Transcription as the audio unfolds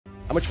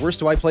How much worse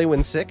do I play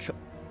when sick?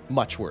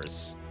 Much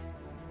worse.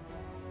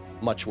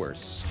 Much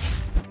worse.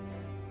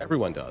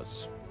 Everyone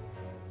does.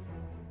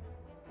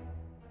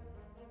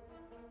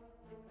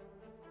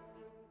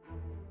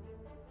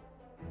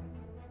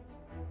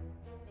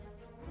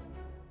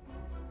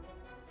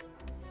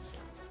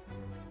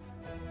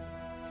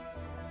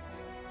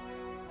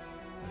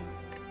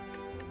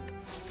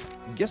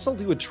 Guess I'll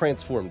do a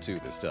transform too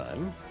this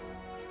time.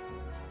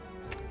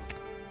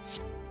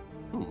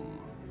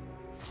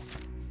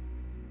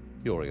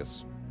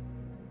 Curious.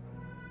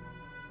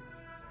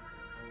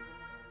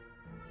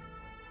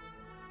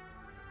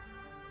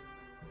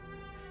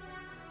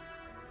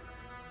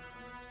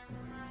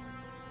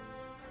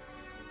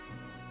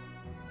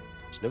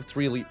 There's no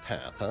 3 elite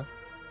path, huh?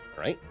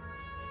 Alright.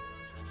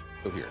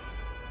 Go here.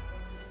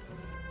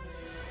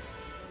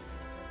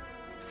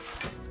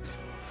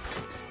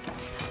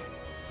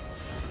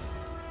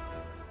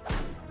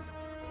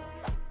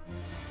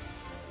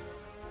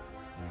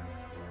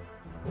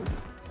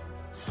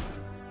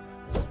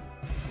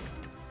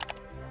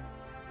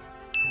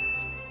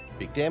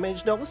 Big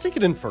damage? No, let's take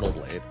an Infernal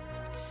Blade.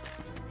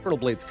 Infernal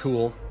Blade's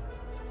cool.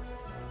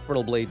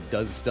 Infernal Blade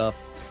does stuff.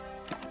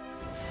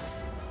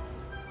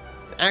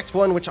 Act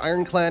 1, which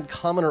Ironclad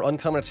common or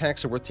uncommon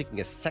attacks are worth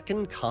taking a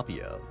second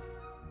copy of?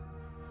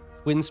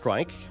 Twin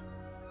Strike.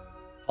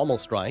 Pommel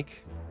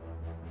Strike.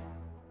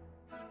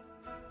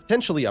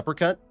 Potentially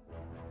Uppercut.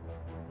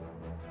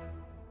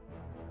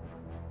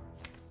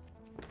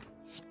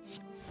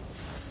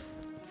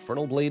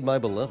 Infernal Blade, my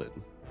beloved.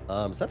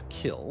 Is that a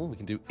kill? We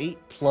can do 8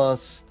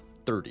 plus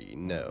 30.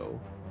 No.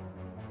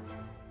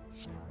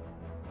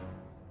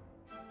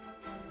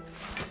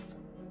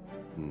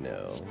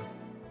 No.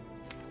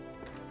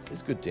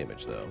 It's good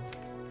damage, though.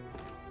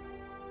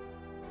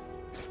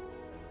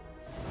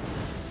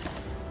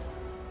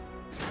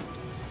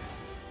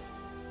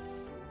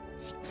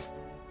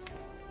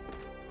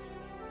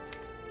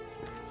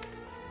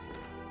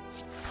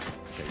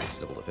 Okay, let's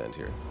double defend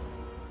here.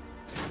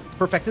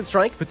 Perfected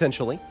Strike,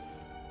 potentially.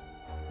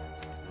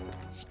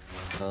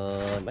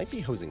 I might be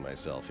hosing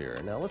myself here.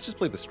 Now, let's just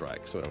play the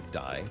Strike so I don't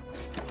die.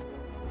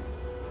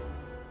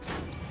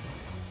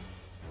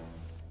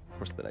 Of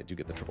course, then I do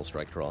get the triple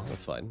strike draw.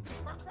 That's fine.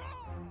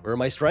 Where are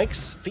my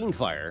strikes?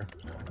 Fiendfire.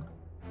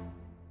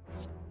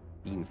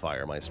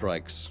 Fiendfire, my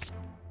strikes.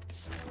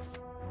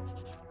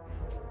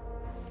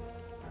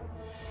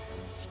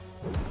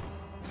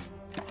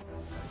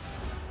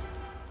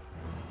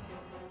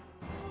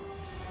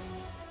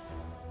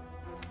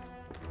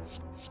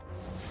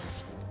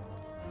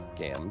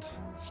 Scammed.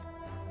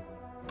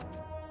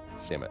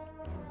 Damn it.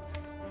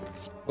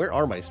 Where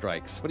are my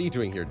strikes? What are you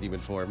doing here, demon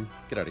form?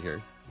 Get out of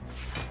here.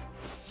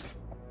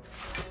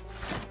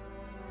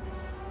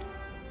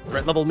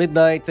 Threat level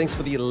Midnight, thanks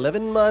for the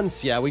 11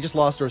 months. Yeah, we just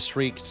lost our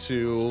streak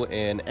to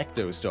an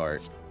Ecto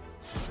start.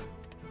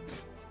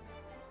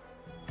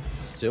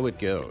 So it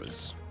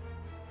goes.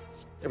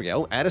 There we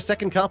go. Add a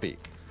second copy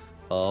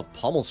of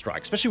Pommel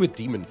Strike, especially with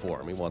demon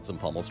form. We want some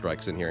Pommel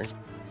Strikes in here.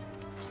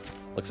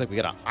 Looks like we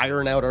gotta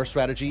iron out our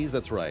strategies.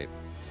 That's right.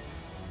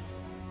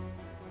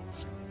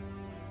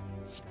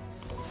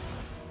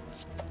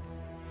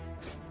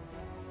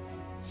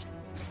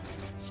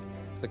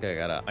 Looks like I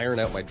gotta iron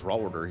out my draw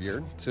order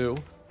here, too.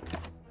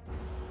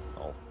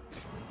 Oh.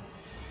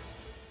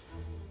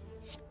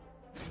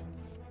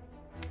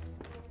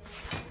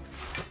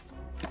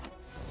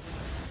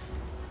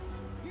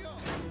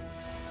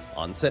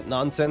 Onset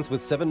nonsense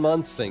with 7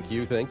 months. Thank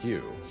you, thank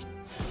you.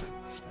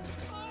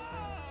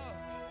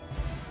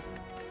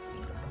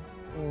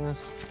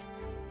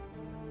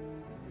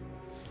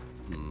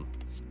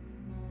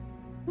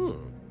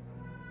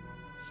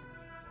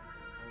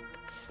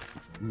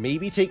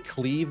 Maybe take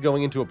Cleave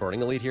going into a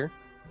Burning Elite here.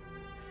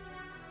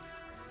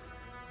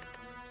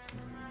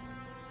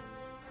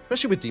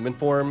 Especially with Demon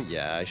Form.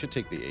 Yeah, I should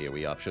take the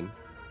AoE option.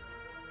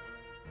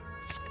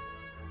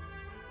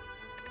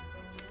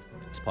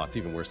 Spot's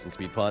even worse than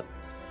Speed Pot.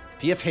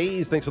 PF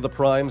Hayes, thanks for the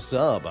Prime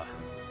sub.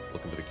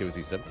 Welcome to the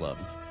Cozy Sub Club.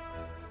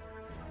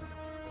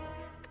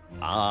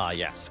 Ah,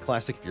 yes.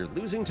 Classic. If you're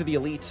losing to the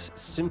Elite,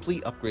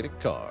 simply upgrade a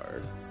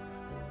card.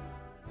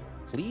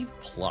 Cleave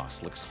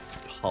Plus looks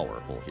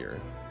powerful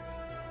here.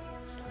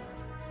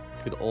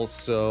 Could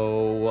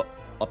also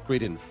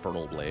upgrade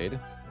Infernal Blade.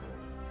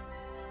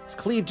 Is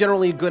Cleave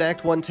generally a good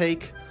Act 1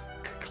 take?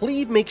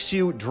 Cleave makes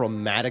you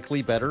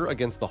dramatically better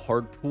against the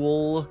hard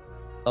pool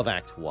of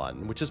Act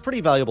 1, which is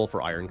pretty valuable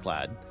for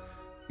Ironclad.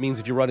 Means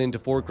if you run into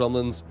 4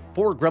 gremlins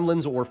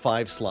or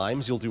 5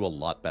 slimes, you'll do a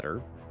lot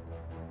better.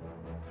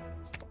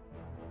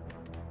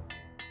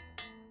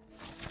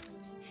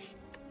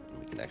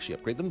 We can actually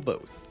upgrade them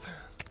both.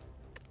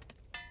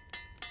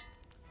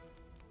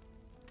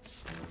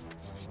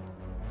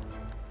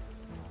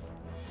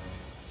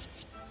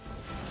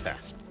 Okay.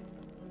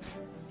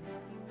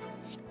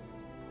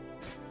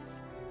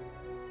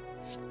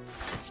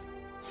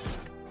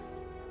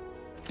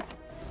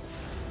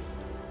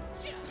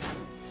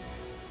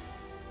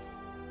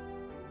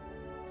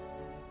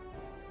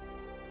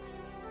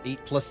 Eight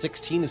plus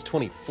 16 is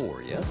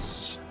 24,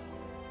 yes?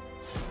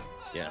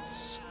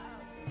 Yes.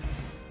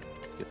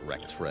 Get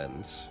wrecked,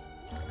 friends.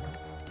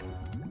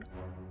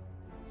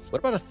 What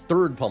about a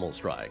third Pummel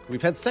Strike?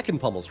 We've had second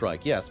Pummel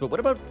Strike, yes, but what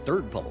about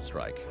third Pummel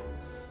Strike?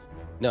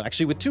 No,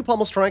 actually, with two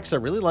Pummel Strikes, I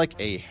really like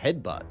a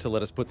Headbutt to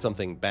let us put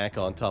something back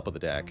on top of the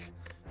deck.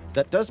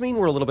 That does mean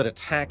we're a little bit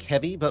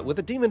attack-heavy, but with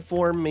a Demon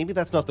form, maybe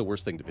that's not the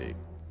worst thing to be.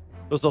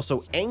 There's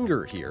also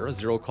Anger here, a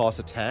zero-cost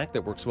attack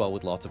that works well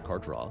with lots of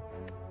card draw.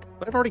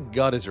 But I've already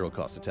got a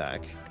zero-cost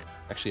attack.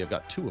 Actually, I've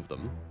got two of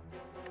them.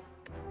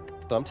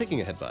 So I'm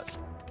taking a Headbutt.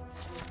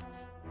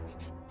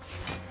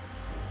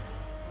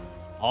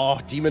 Oh,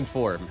 Demon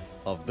form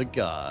of the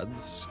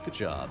gods. Good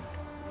job.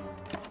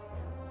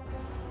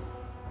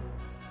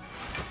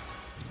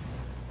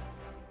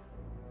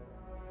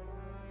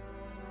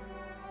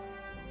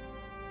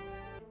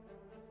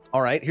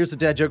 All right, here's a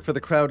dad joke for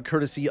the crowd,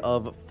 courtesy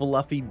of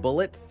Fluffy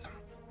Bullet.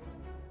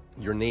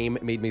 Your name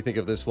made me think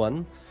of this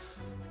one.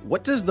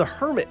 What does the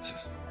hermit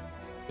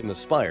in the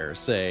Spire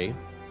say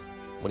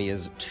when he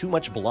has too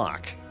much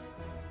block?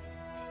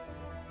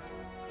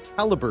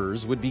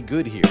 Calibers would be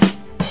good here.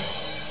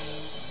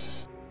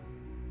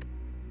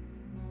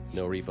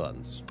 No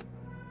refunds.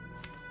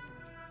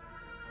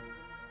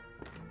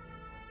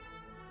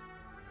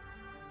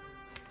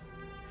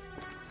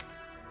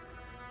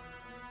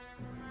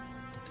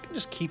 I can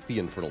just keep the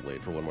Infernal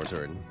Blade for one more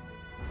turn.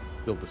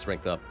 Build the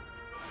strength up.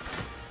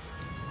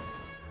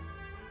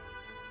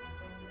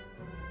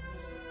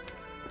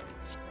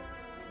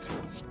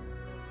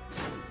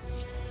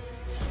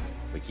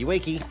 Wakey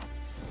wakey.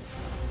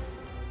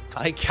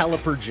 High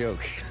caliper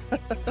joke.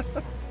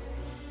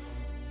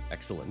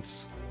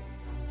 Excellent.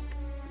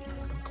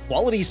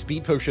 Quality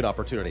speed potion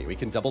opportunity. We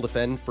can double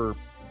defend for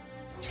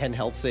 10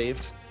 health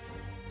saved.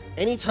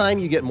 Anytime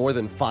you get more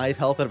than 5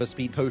 health out of a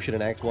speed potion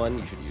in Act 1,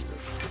 you should use it.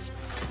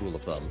 Rule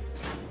of thumb.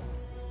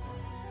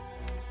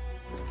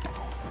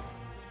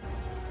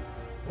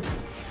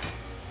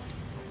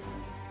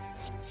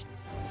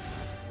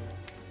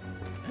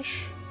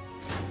 Gosh.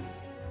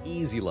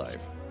 Easy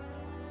life.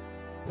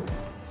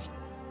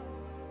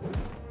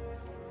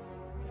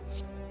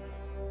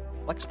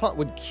 Flexpot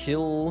would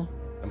kill...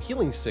 I'm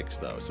healing 6,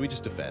 though, so we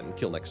just defend.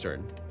 Kill next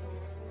turn.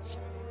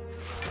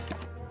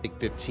 Take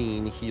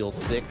 15, heal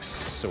 6,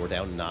 so we're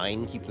down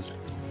 9. Keep this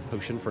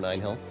potion for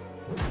 9 health.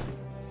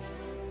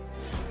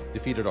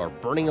 Defeated our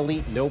Burning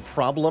Elite, no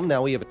problem.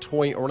 Now we have a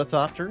Toy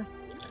Ornithopter.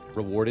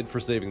 Rewarded for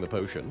saving the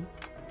potion.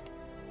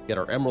 Get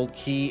our Emerald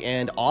Key,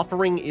 and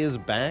Offering is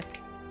back.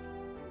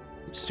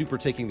 I'm super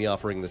taking the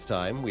Offering this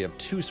time. We have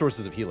 2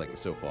 sources of healing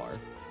so far.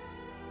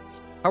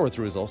 Power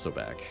Through is also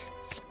back.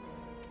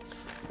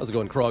 How's it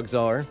going,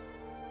 Krogzar?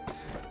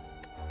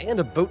 And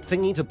a boat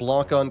thingy to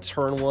block on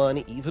turn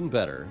 1, even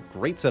better.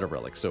 Great set of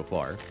relics so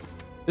far.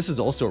 This is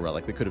also a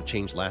relic that could have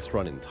changed last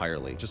run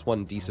entirely. Just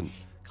one decent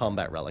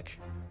combat relic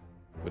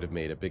would have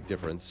made a big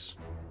difference.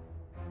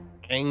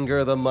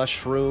 Anger the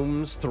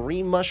mushrooms.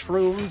 3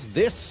 mushrooms.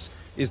 This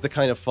is the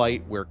kind of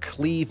fight where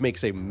Cleave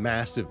makes a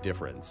massive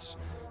difference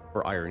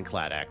for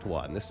Ironclad Act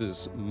 1. This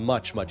is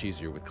much, much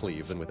easier with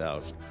Cleave than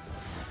without.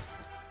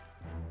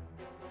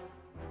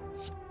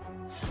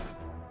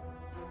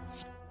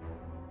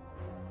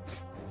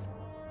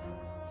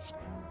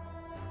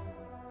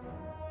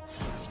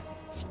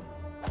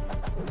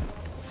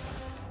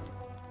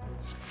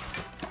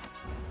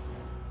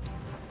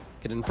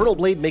 Can Infernal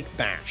Blade make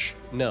Bash?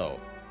 No.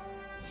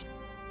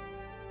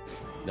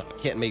 No,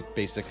 can't make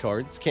basic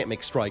cards. Can't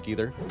make Strike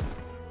either.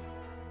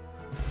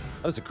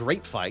 That was a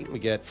great fight. We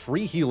get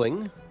free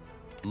healing,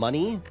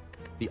 money,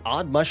 the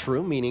odd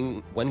mushroom,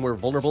 meaning when we're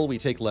vulnerable, we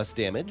take less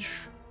damage.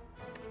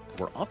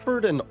 We're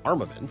offered an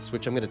Armaments,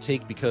 which I'm going to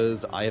take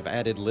because I have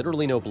added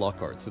literally no block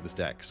cards to this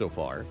deck so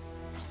far.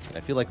 And I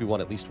feel like we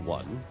want at least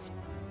one.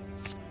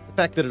 The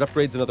fact that it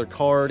upgrades another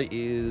card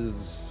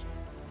is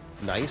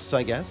nice,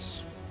 I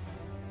guess.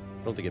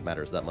 I don't think it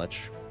matters that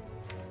much.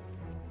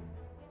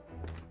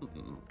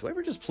 Do I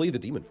ever just play the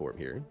Demon form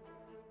here?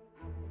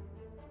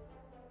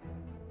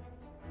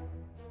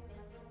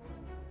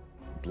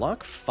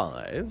 Block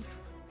 5.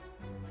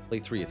 Play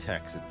 3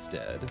 attacks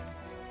instead.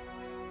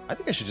 I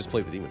think I should just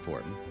play the Demon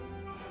form.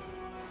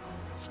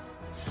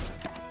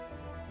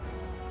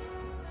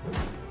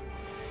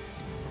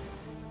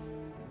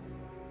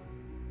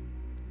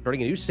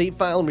 Starting a new save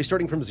file and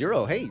restarting from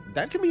 0. Hey,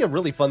 that can be a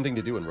really fun thing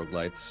to do in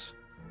roguelites.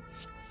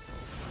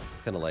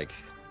 Kind of like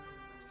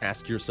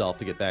ask yourself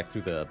to get back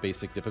through the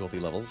basic difficulty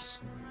levels.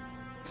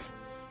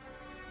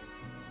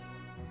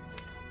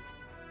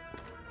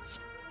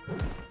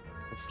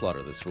 Let's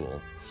slaughter this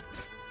fool.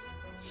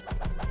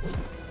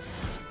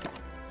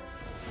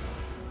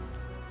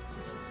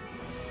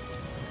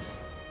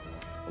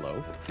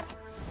 Hello?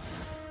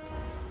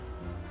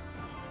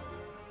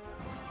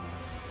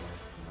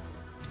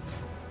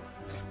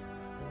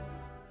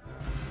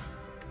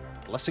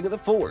 Blessing of the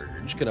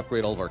Forge can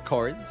upgrade all of our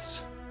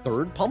cards.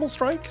 3rd Pummel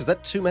Strike? Is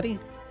that too many?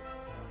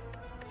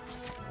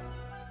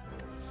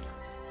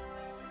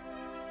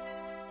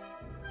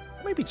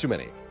 Might be too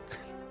many.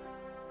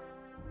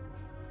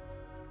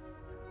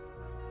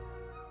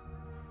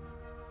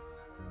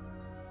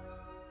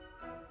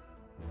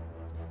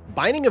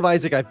 Binding of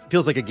Isaac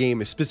feels like a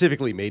game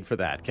specifically made for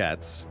that,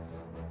 cats.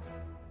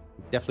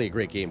 Definitely a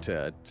great game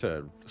to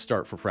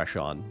start for fresh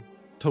on.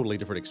 Totally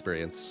different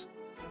experience.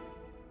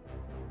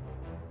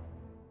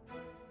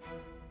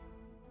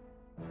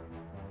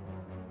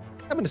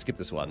 I'm going to skip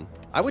this one.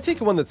 I would take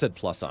one that said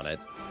plus on it.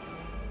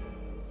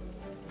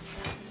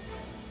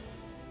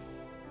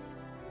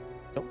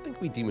 Don't think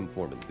we Demon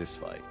Form in this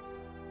fight.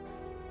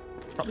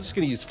 Probably just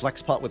going to use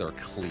Flex Pot with our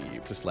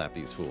Cleave to slap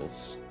these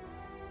fools.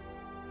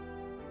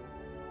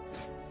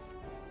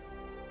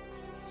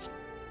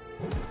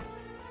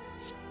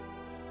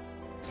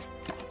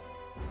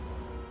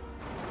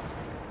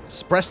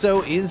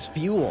 Espresso is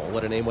fuel.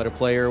 What a name, what a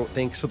player.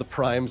 Thanks for the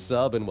Prime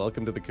sub and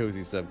welcome to the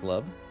Cozy Sub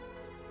Club.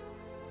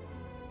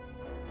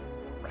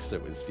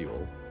 Espresso is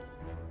fuel.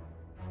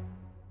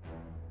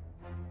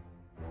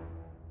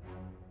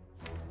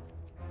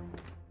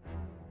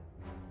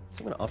 So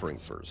I'm going to Offering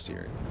first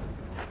here.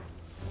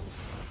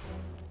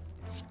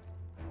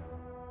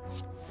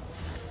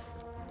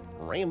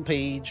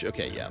 Rampage.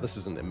 Okay, yeah, this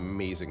is an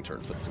amazing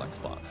turn for the Flex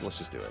Pots. Let's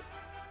just do it.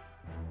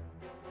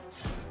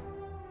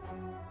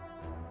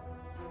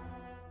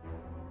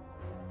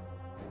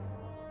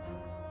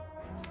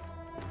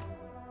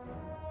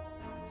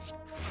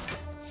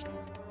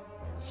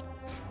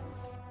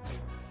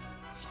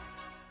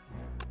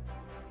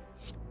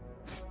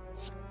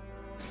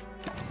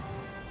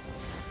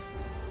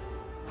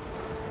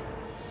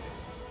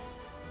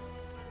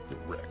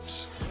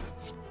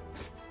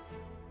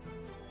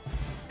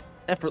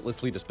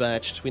 Effortlessly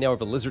dispatched. We now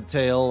have a Lizard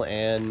Tail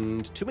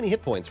and too many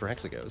hit points for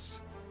Hexaghost.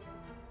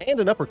 And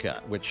an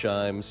Uppercut, which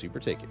I'm super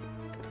taking.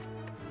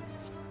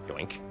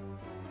 Yoink.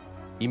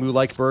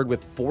 Emu-like bird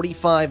with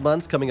 45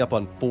 months, coming up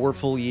on 4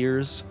 full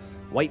years.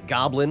 White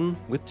Goblin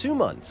with 2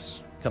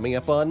 months, coming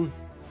up on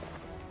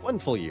 1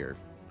 full year.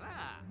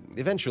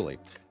 Eventually.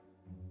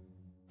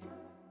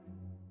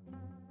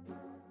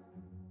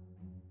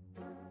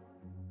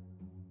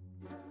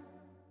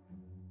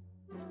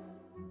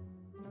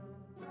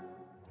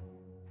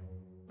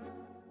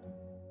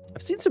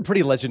 I've seen some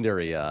pretty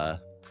legendary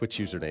Twitch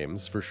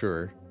usernames, for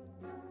sure.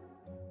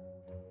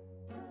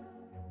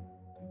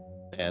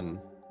 And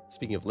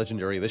speaking of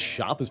legendary, this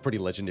shop is pretty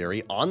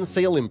legendary. On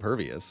Sale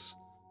Impervious.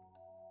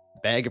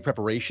 Bag of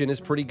Preparation is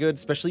pretty good,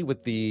 especially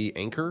with the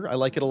Anchor. I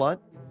like it a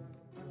lot.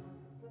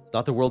 It's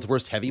not the world's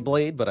worst heavy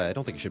blade, but I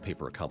don't think it should pay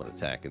for a common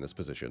attack in this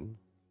position.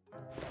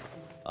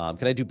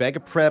 Can I do Bag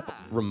of Prep,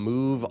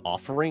 remove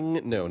Offering?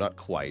 No, not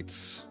quite.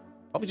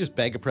 Probably just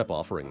Bag of Prep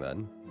Offering,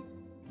 then.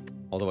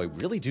 Although I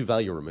really do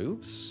value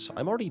removes.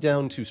 I'm already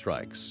down 2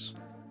 strikes.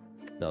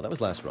 No, that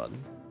was last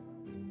run.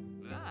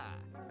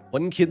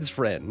 One kid's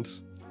friend.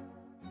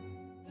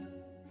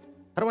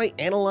 How do I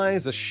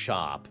analyze a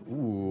shop?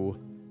 Ooh.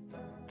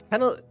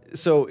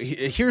 So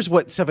here's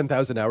what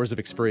 7,000 hours of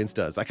experience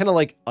does. I kind of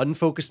like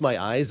unfocus my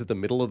eyes at the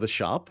middle of the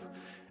shop,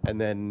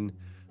 and then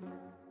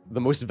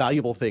the most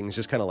valuable things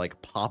just kind of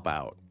like pop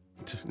out.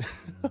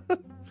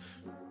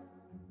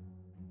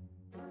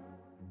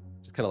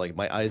 Kind of like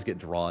my eyes get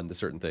drawn to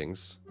certain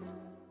things.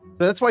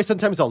 So that's why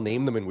sometimes I'll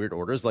name them in weird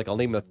orders. Like I'll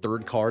name the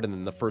 3rd card and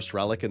then the 1st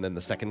relic and then the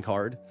 2nd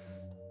card.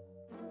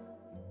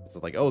 It's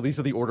like, oh, these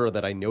are the order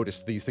that I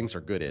noticed these things are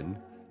good in.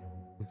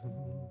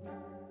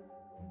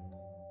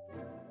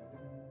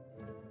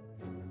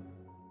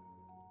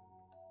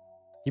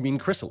 You mean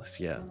Chrysalis,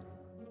 yeah.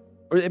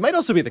 Or it might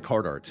also be the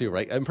card art too,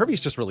 right?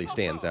 Impervious just really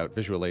stands out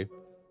visually.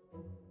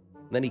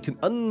 And then he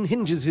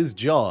unhinges his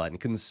jaw and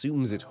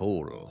consumes it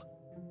whole.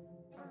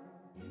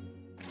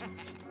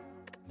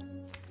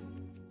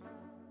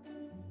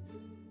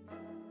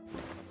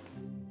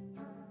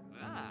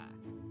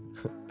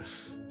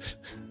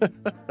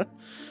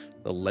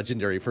 The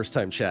legendary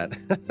first-time chat.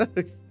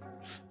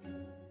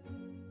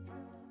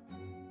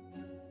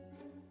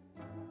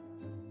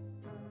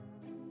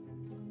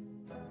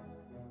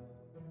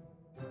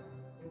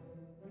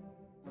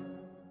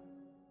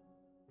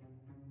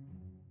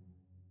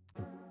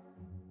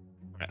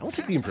 Alright, I'll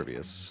take the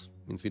Impervious.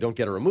 Means we don't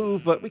get a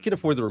remove, but we can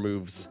afford the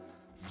removes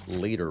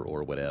later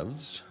or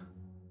whatevs.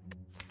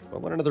 Do I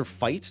want another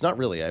fight? Not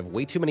really. I have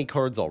way too many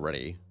cards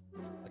already.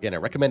 Again, I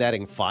recommend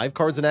adding 5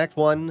 cards in Act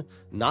 1,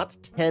 not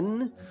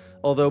 10.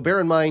 Although, bear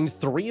in mind,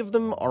 3 of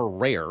them are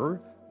rare,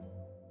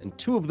 and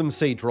 2 of them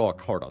say draw a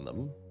card on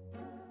them.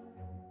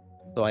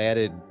 So I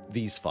added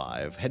these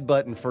 5.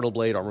 Headbutt, Infernal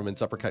Blade,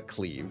 Armaments, Uppercut,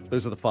 Cleave.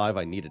 Those are the 5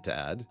 I needed to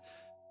add.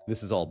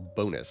 This is all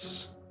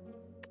bonus.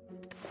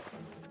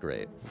 That's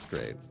great. That's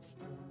great.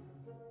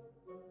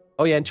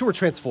 Oh yeah, and 2 were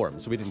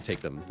transformed, so we didn't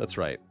take them. That's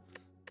right.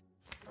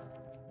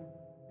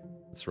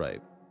 That's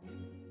right.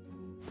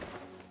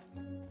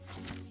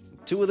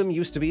 2 of them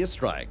used to be a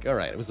strike. All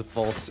right, it was a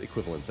false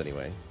equivalence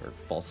anyway, or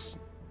false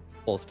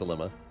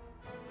dilemma.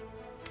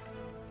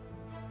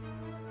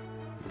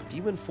 Is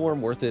Demon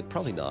Form worth it?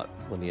 Probably not,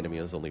 when the enemy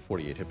has only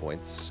 48 hit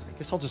points. I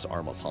guess I'll just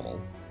Arma Pummel.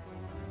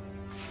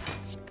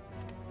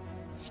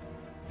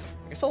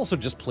 I guess I'll also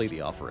just play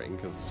the Offering,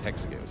 because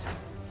Hexaghost.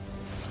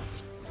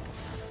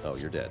 Oh,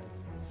 you're dead.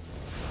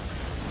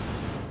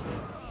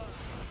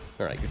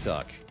 All right, good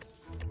talk.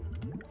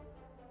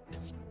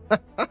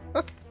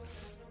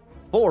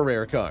 4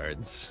 rare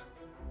cards.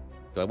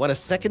 Do I want a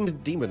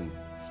second demon?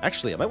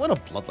 Actually, I might want a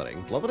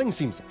Bloodletting. Bloodletting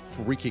seems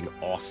freaking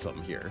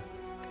awesome here.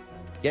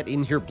 Get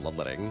in here,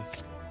 Bloodletting.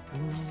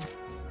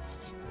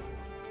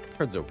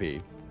 Card's OP.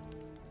 Guess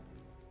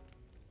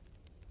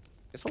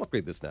I'll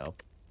upgrade this now.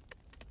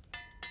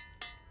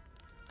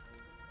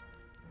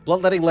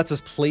 Bloodletting lets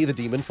us play the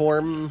demon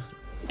form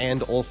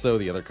and also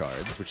the other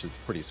cards, which is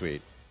pretty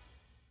sweet.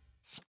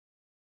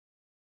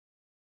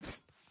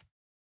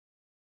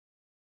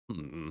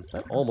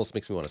 That almost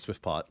makes me want a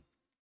Swift Pot.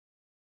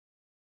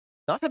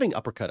 Not having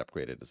Uppercut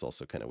upgraded is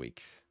also kind of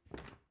weak.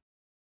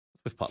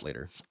 Swift Pot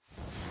later.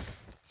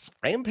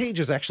 Rampage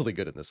is actually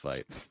good in this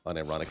fight,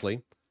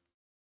 unironically.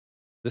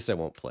 This I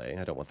won't play.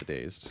 I don't want the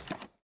Dazed.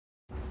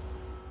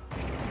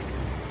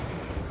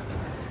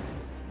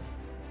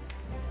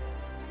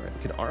 Alright,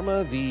 we can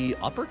Arma the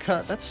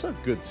Uppercut. That's a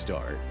good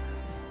start.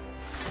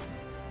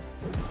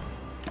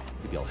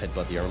 Maybe I'll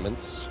headbutt the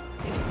armaments.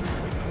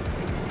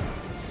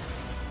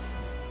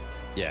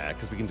 Yeah,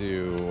 because we can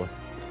do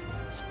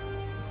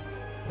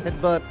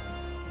headbutt,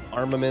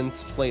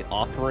 armaments, plate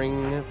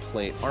offering,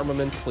 plate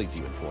armaments, plate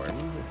demon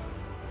form.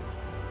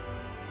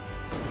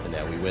 And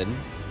now we win.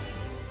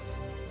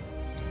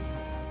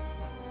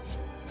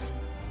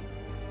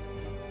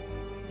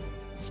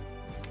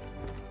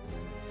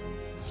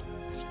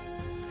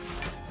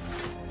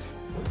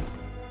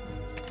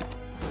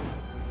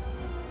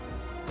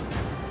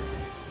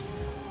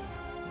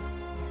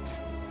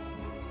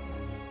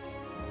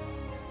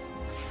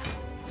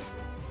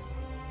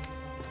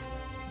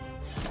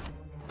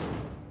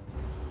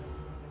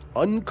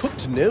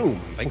 Uncooked Gnome,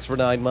 thanks for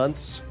 9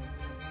 months.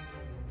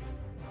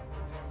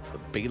 The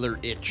Baylor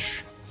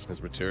Itch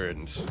has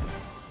returned.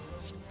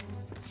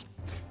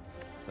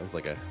 Sounds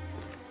like a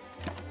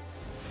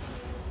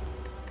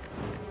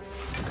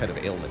kind of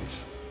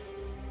ailment.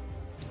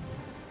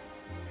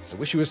 I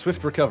wish you a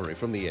swift recovery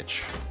from the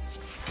itch.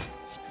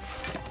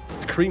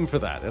 It's a cream for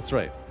that, that's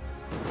right.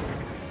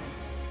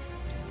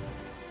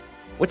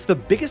 What's the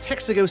biggest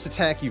Hexaghost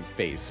attack you've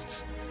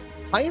faced?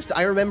 Highest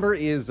I remember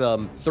is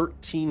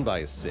 13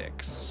 by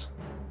 6,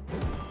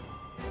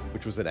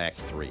 which was in Act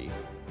 3.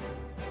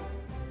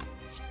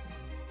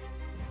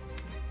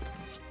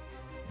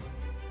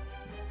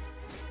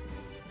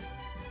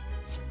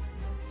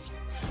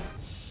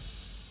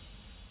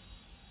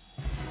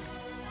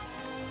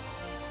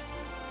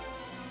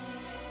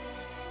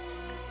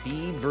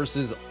 Feed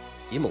versus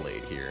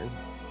Immolate here.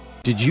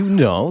 Did you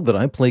know that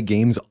I play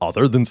games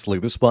other than Slay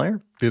the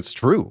Spire? It's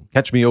true.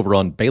 Catch me over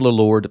on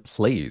Baalorlord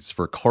Plays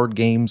for card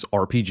games,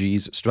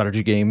 RPGs,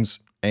 strategy games,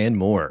 and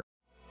more.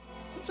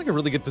 Looks like a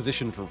really good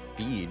position for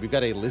feed. We've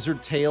got a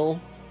Lizard Tail,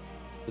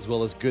 as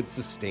well as good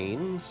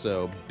sustain,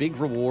 so big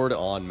reward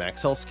on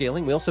max health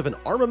scaling. We also have an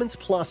Armaments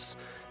Plus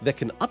that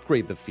can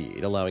upgrade the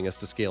feed, allowing us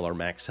to scale our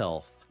max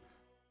health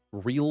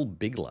real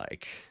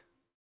big-like.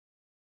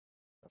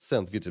 That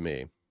sounds good to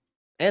me.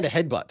 And a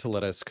Headbutt to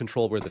let us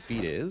control where the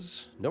feed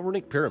is. No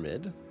Runic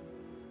Pyramid.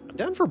 I'm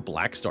down for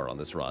Black Star on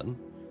this run.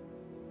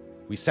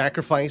 We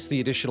sacrifice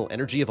the additional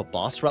energy of a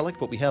boss relic,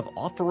 but we have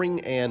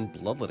Offering and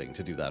Bloodletting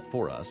to do that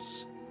for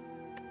us.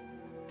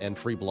 And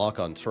free block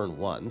on turn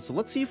 1. So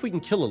let's see if we can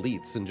kill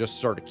elites and just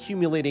start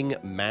accumulating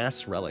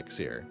mass relics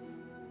here.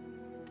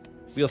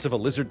 We also have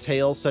a Lizard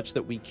Tail such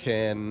that we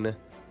can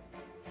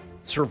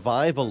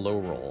survive a low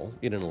roll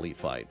in an elite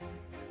fight,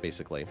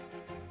 basically.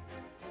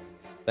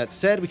 That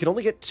said, we can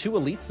only get 2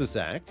 elites this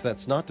act.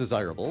 That's not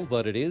desirable,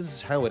 but it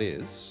is how it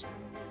is.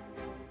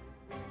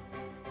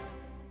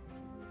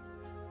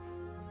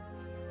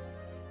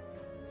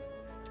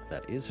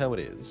 That is how it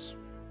is.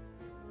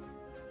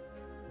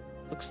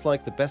 Looks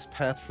like the best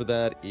path for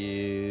that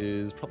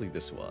is probably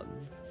this one.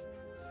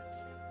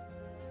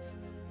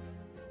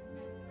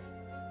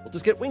 We'll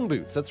just get wing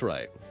boots, that's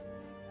right.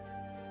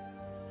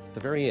 At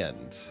the very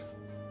end.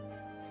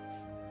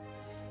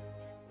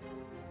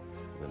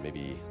 And then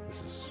maybe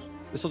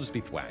this will just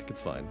be thwack,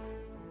 it's fine.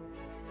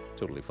 It's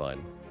totally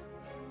fine.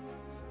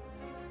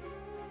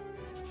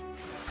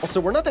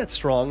 Also, we're not that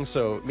strong,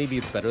 so maybe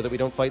it's better that we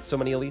don't fight so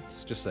many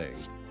elites, just saying.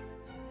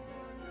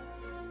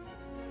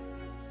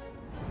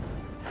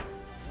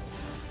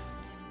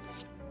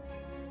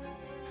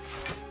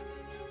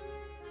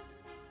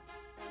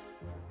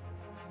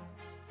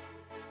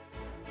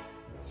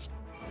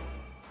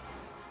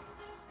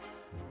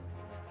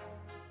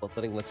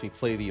 Bloodletting lets me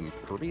play the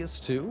Impervious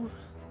too.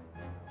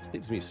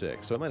 Leaves me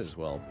 6, so I might as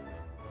well.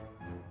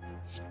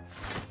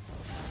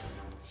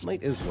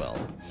 Might as well.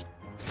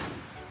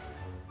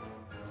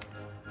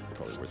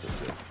 Probably worth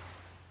it too.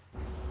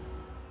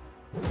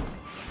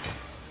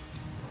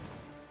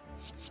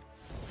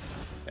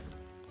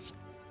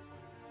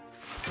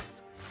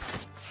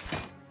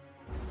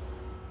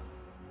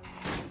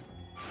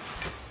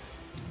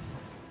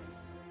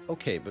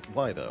 Okay, but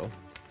why though?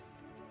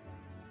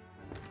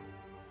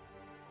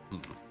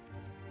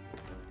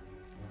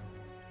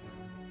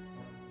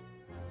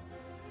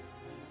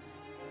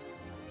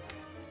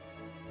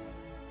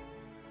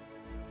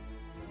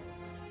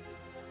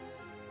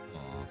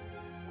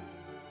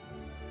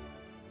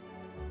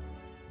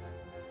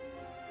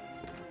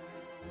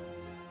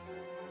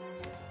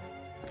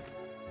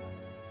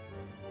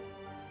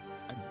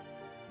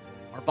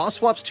 Are boss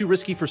swaps too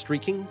risky for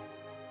streaking?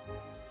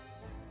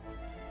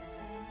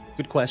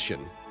 Good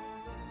question.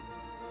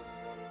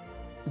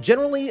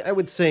 Generally, I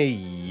would say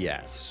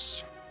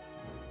yes.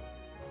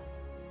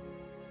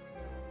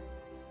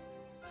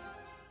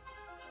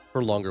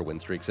 For longer win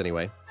streaks,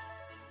 anyway.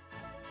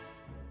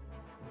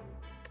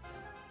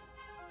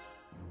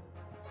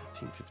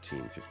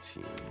 15,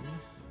 15,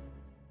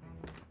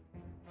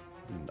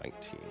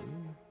 19.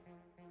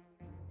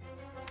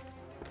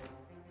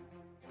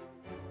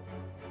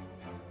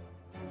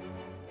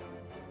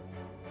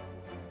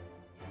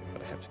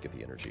 But I have to get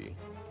the energy.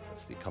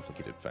 That's the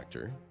complicated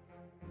factor.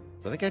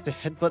 So I think I have to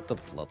headbutt the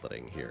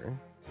bloodletting here.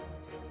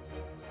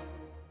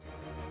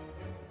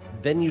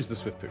 Then use the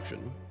Swift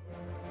Potion.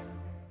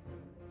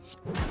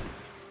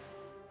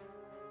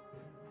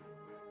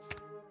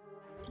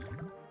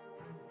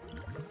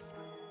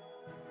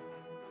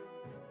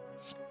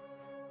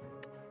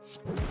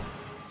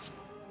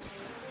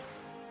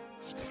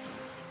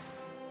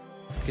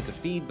 Get to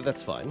feed, but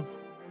that's fine.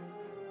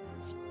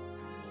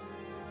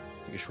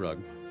 Take a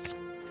shrug.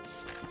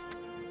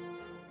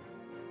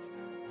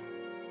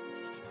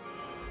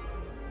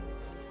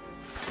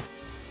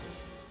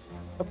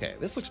 Okay,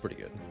 this looks pretty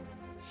good.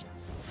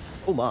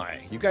 Oh my,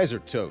 you guys are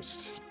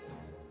toast.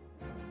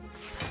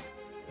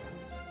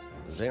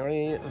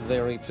 Very,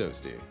 very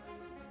toasty.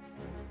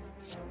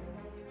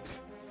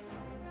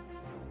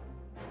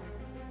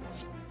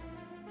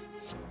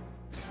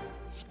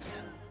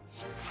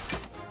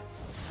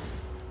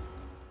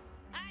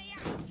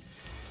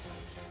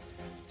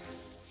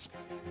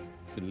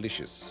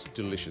 Delicious,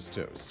 delicious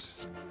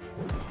toast.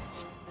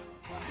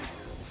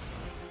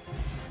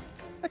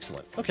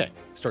 Excellent. Okay,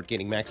 start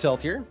gaining max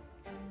health here.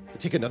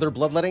 Take another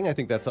bloodletting. I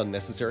think that's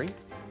unnecessary.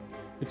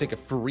 We take a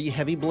free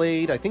heavy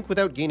blade. I think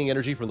without gaining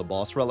energy from the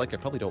boss relic, I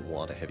probably don't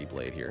want a heavy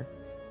blade here.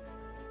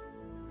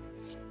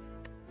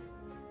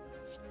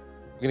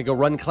 I'm gonna go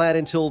run clad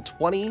until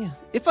 20.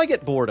 If I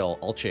get bored,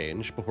 I'll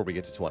change before we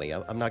get to 20.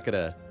 I'm not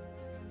gonna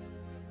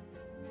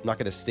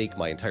stake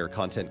my entire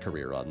content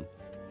career on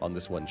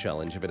this one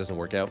challenge if it doesn't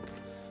work out.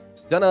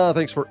 Stunna,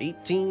 thanks for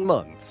 18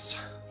 months.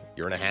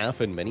 Year and a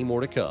half and many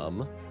more to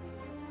come.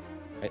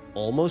 I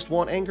almost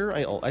want anger.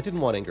 I didn't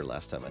want anger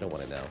last time. I don't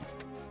want it now.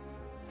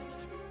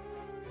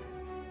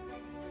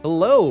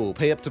 Hello!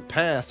 Pay up to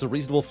pass. A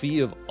reasonable fee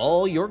of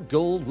all your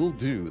gold will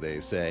do,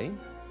 they say.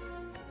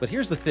 But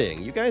here's the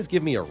thing. You guys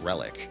give me a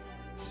relic.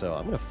 So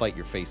I'm going to fight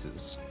your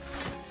faces.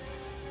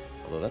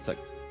 Although that's a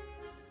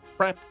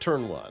crap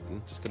turn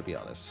one. Just going to be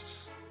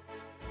honest.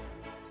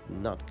 It's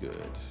not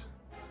good.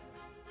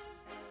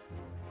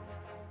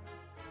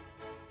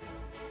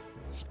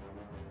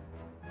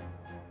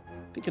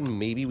 Thinking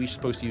maybe we're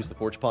supposed to use the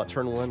Forge Pot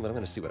turn one, but I'm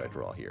going to see what I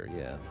draw here.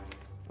 Yeah.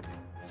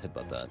 Let's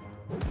headbutt that.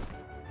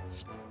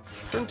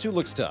 Turn 2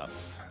 looks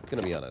tough. I'm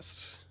going to be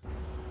honest.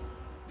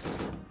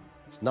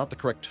 It's not the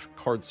correct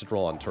cards to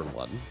draw on turn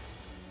 1.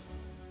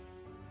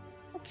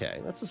 Okay,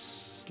 that's a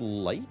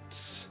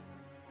slight.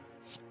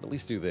 At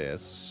least do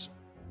this.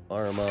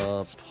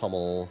 Arma,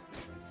 pummel,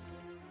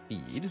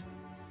 feed.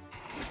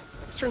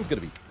 This turn's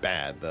going to be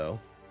bad, though.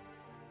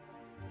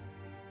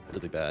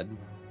 Really bad.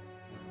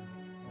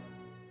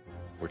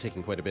 We're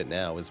taking quite a bit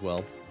now as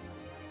well.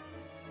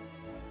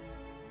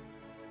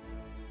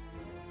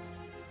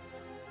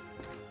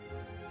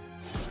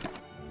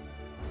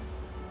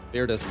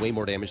 Bear does way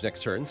more damage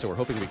next turn, so we're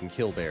hoping we can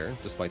kill Bear,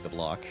 despite the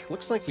block.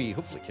 Looks like we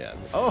hopefully can.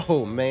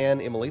 Oh,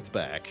 man, Immolate's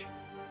back.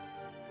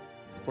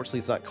 Unfortunately,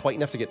 it's not quite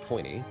enough to get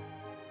pointy.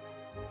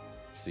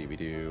 Let's see, we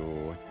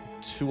do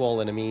 2 all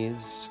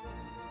enemies.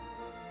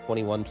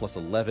 21 plus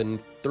 11,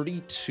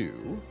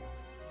 32.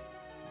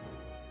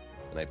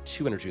 And I have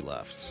 2 energy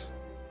left.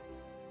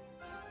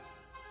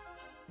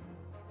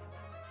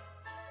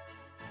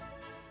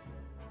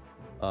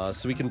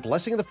 So we can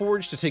Blessing of the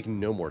Forge to take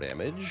no more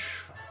damage.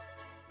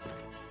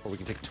 Or we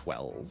can take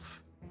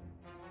 12.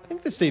 I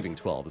think the saving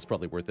 12 is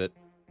probably worth it.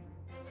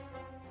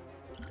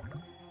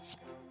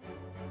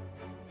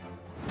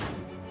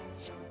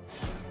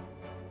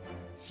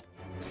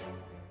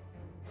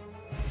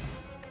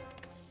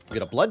 We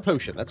get a blood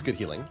potion. That's good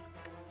healing.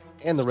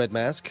 And the red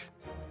mask.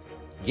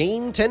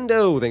 Gain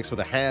Tendo. Thanks for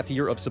the half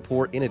year of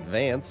support in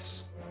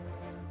advance.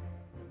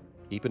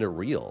 Keeping it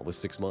real with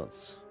 6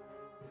 months.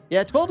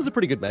 Yeah, 12 is a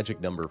pretty good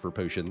magic number for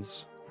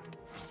potions.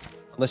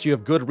 Unless you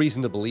have good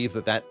reason to believe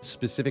that that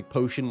specific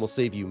potion will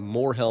save you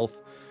more health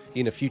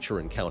in a future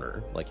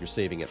encounter. Like you're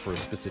saving it for a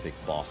specific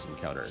boss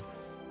encounter.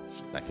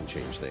 That can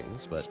change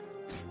things, but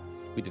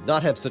we did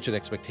not have such an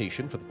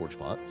expectation for the Forge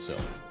Pot, so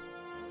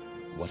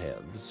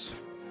whatevs.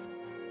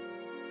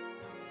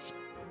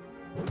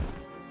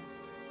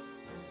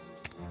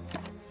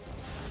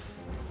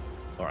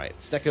 Alright,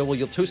 Snecko, will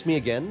you toast me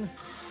again?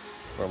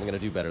 Or am I going to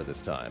do better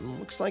this time?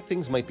 Looks like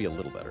things might be a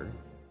little better.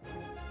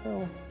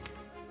 Oh.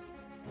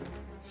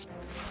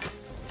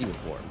 Demon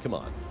form, come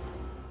on.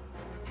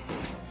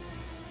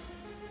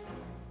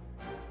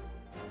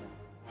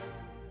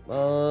 Come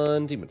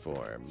on, demon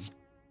form.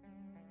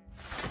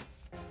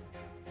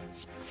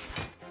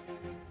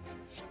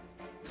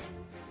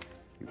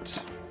 Shoot.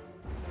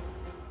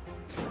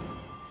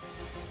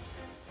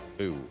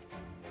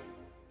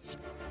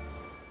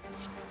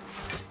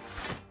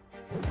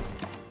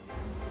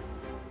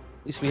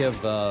 At least we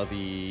have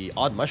the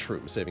odd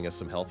mushroom saving us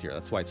some health here.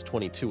 That's why it's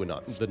 22 and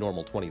not the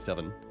normal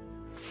 27.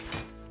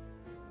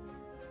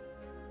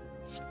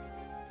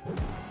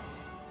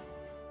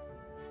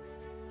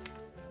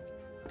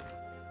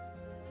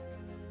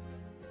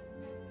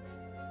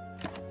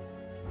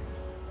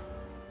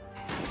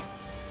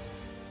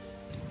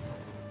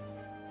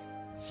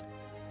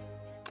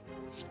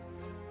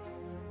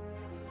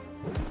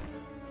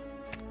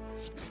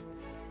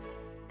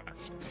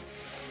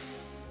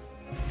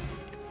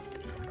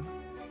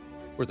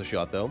 Worth a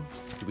shot, though.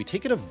 Do we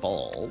take an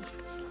evolve?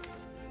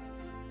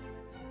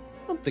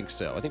 I don't think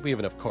so. I think we have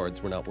enough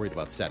cards. We're not worried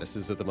about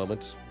statuses at the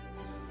moment.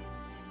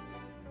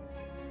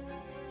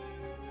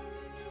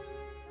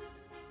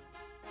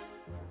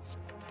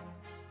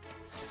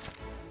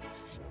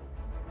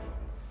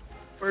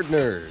 Bird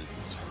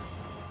nerds.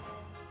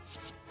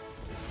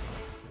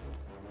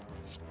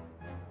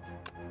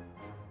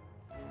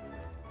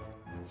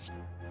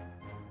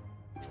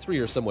 These three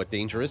are somewhat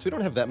dangerous. We don't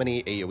have that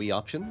many AoE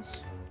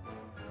options.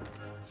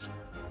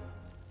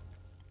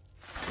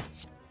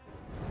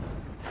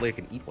 I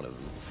can eat one of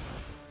them.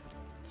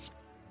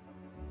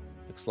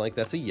 Looks like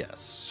that's a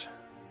yes.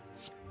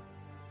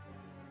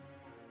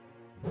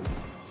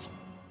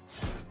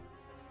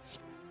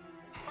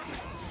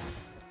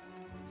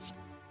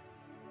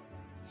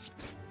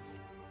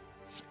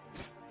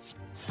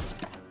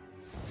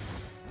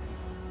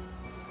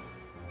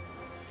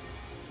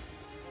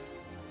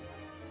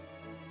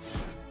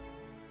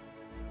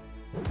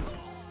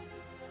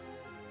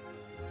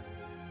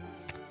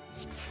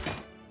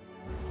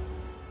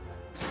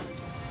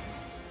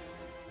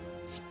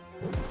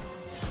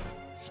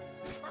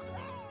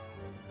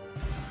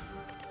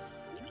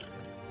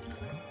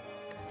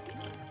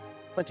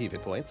 Plenty of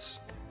hit points.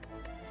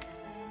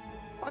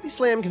 Body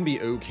Slam can be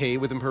okay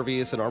with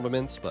Impervious and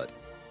Armaments, but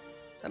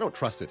I don't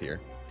trust it here.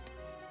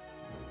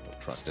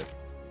 Don't trust it.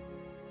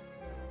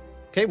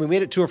 Okay, we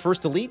made it to our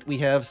first elite. We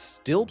have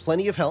still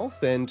plenty of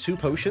health and 2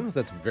 potions.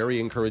 That's very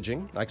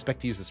encouraging. I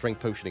expect to use the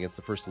Strength Potion against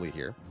the first elite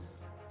here.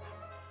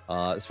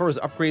 As far as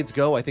upgrades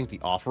go, I think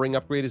the Offering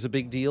upgrade is a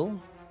big deal.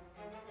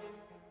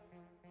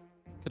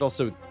 Could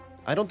also...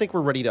 I don't think we're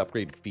ready to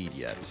upgrade Feed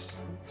yet,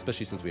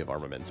 especially since we have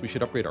Armaments. We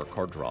should upgrade our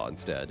card draw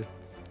instead.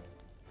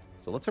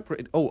 So let's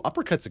upgrade... Oh,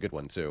 Uppercut's a good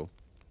one, too.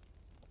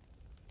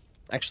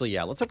 Actually,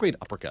 yeah, let's upgrade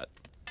Uppercut.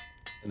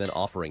 And then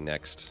Offering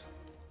next.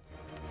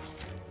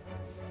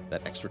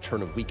 That extra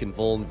turn of Weaken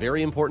Vuln,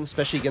 very important,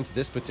 especially against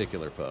this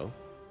particular foe.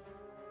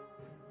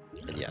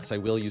 And yes, I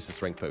will use the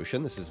Strength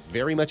Potion. This is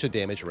very much a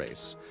damage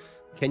race.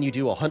 Can you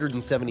do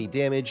 170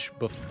 damage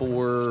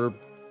before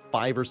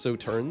 5 or so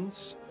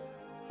turns?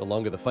 The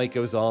longer the fight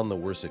goes on, the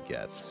worse it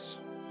gets.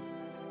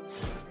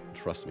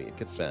 Trust me, it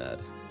gets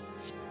bad.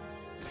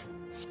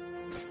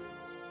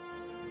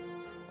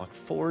 Block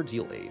 4,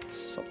 deal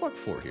 8. I'll block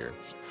 4 here.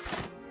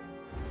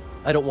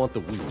 I don't want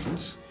the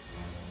wound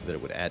that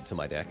it would add to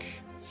my deck.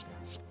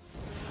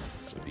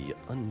 That would be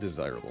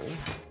undesirable.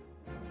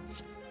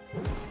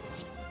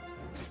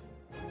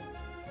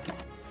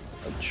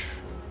 Ouch.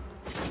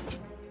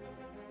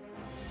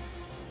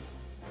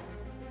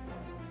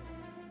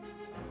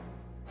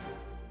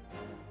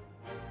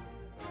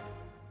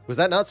 Was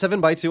that not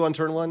 7x2 on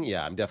turn 1?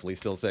 Yeah, I'm definitely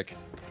still sick.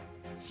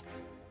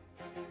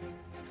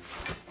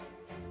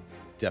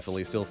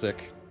 Definitely still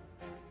sick.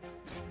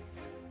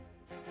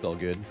 It's all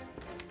good.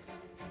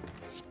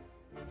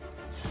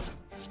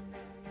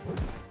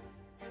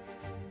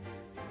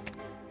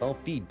 I'll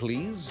feed,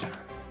 please.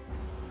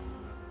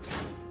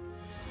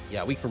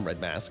 Yeah, weak from Red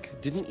Mask.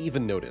 Didn't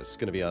even notice,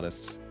 gonna be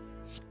honest.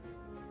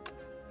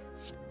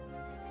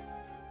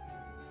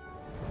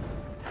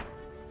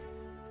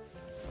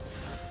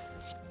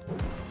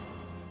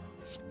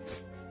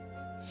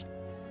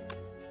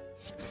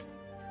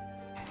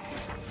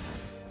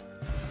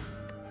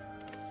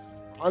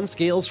 On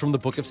scales from the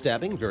Book of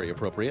Stabbing, very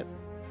appropriate.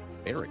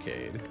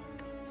 Barricade.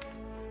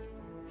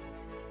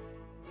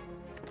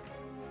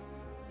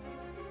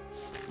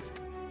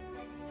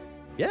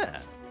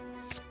 Yeah.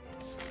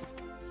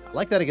 I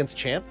like that against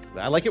Champ.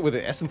 I like it with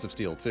the Essence of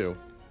Steel, too.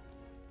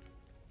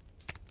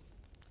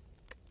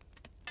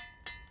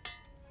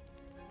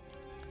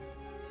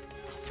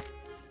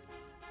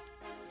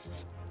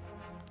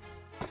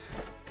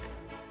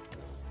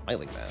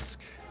 Smiling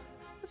Mask.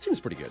 That seems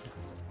pretty good.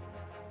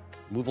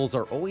 Removals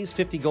are always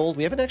 50 gold.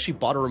 We haven't actually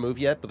bought a remove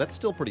yet, but that's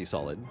still pretty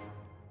solid.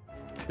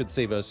 Could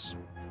save us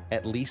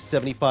at least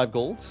 75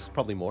 gold,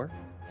 probably more.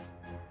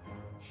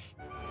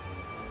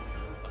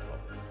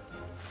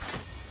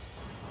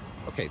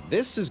 Okay,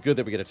 this is good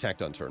that we get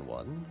attacked on turn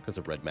 1 because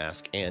of Red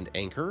Mask and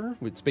Anchor.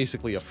 It's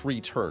basically a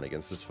free turn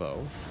against this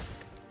foe.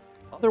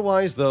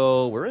 Otherwise,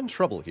 though, we're in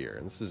trouble here,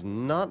 and this is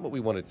not what we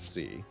wanted to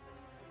see.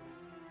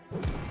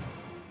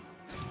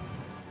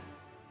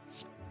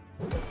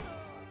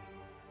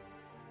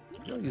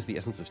 I'll use the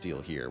Essence of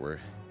Steel here. We're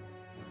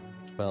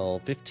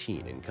 12,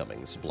 15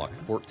 incoming. So block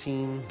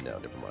 14. No,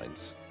 never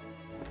mind.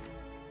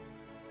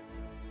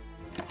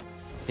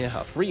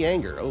 Yeah, free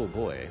anger. Oh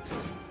boy.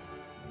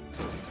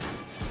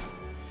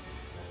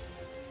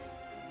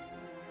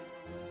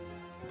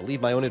 believe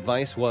my own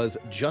advice was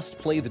just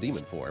play the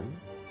demon form.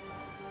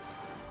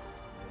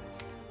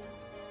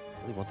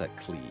 I really want that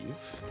cleave.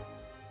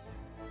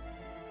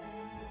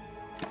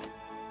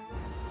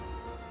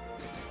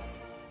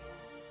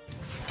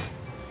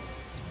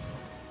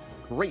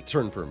 Great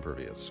turn for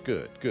Impervious.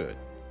 Good, good.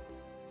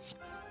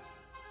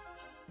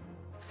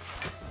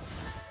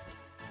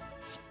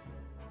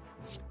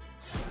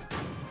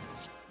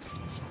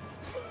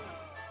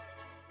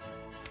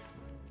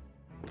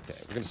 Okay,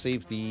 we're going to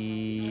save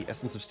the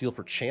Essence of Steel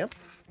for Champ.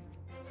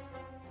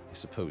 I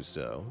suppose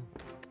so.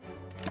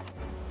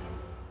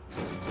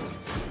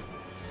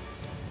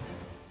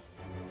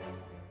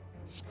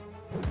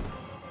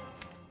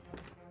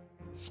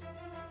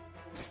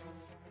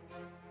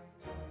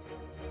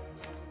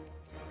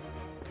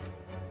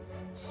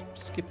 Let's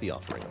skip the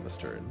offering on this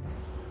turn.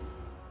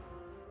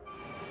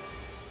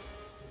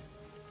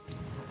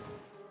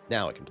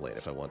 Now I can play it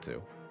if I want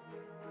to.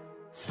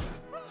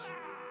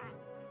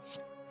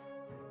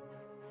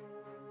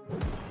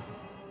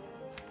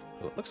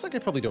 Well, it looks like I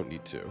probably don't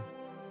need to.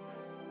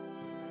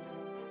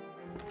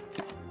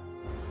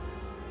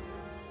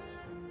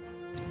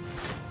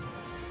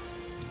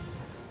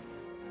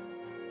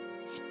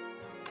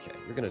 Okay,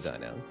 you're gonna die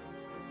now.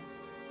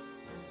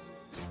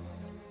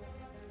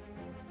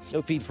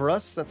 No feed for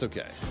us, that's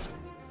okay.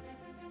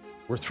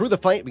 We're through the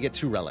fight, we get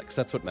 2 relics.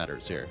 That's what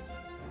matters here.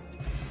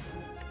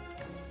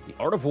 The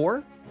Art of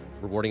War,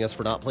 rewarding us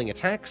for not playing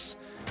attacks,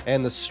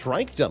 and the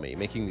Strike Dummy,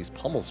 making these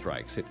pummel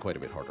strikes hit quite a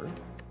bit harder.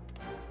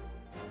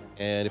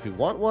 And if we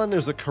want one,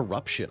 there's a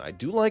Corruption. I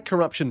do like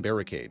Corruption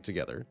Barricade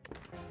together.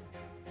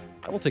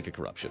 I will take a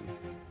Corruption.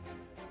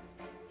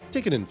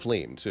 Take an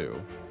Inflame,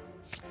 too.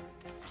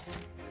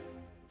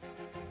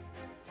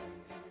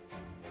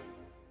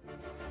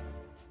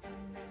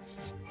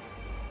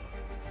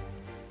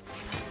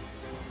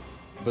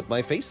 But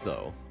my face,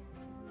 though.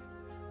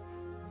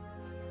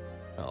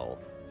 Oh.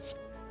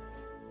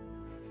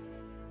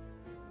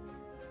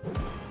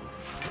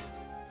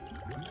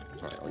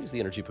 Alright, I'll use the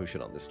energy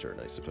potion on this turn,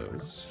 I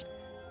suppose.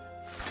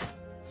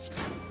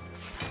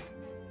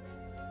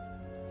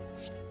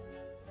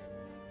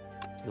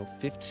 Deal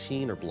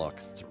 15 or block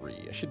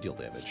 3. I should deal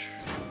damage.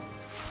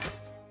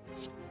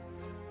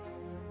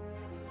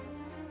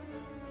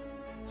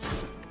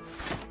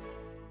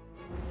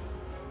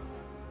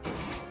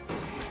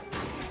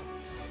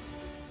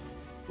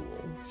 Cool.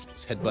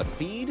 Just headbutt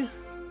feed.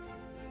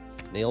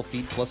 Nail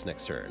feed plus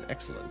next turn.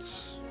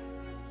 Excellent.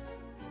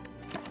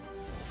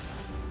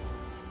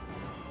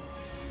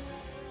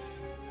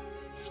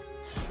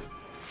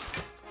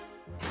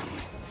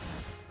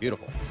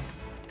 Beautiful.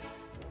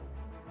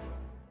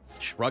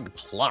 Shrug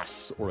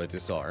plus or a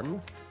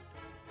disarm.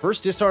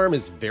 First disarm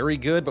is very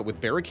good, but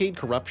with Barricade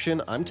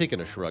Corruption, I'm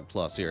taking a Shrug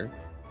plus here.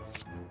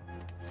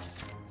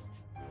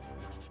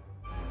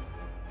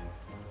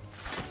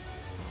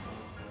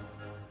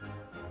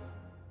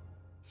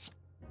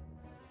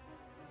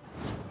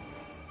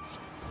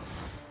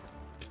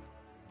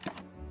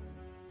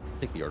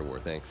 Take the Art of War,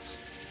 thanks.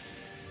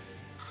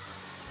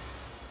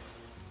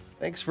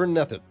 Thanks for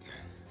nothing.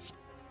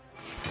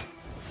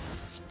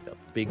 A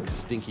big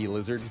stinky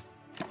lizard.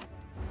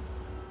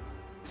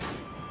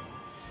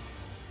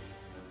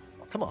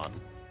 Oh, come on.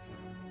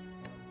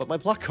 But my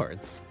block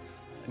cards.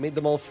 I made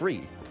them all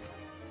free.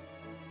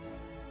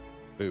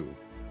 Boo.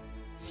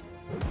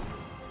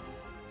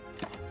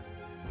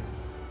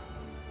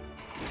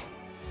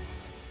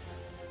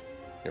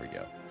 Here we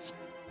go.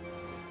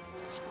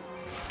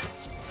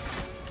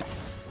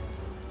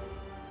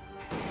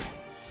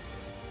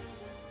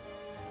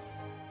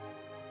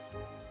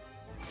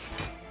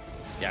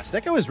 Yeah,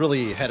 Snecko is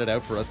really headed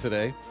out for us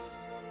today.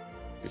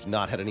 We've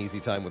not had an easy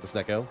time with the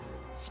Snecko.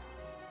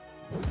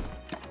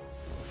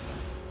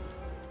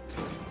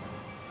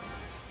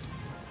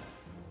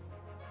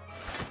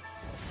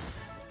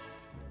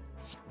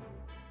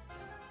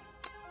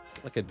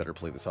 I think I'd better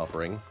play this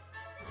offering.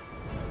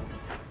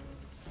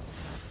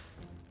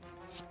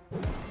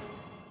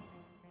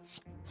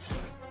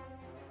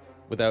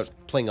 Without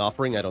playing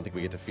offering, I don't think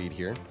we get to feed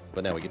here,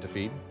 but now we get to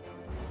feed.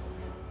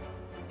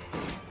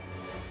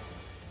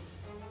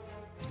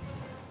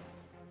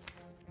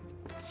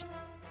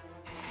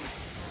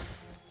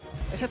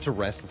 I'd have to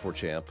rest before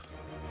champ,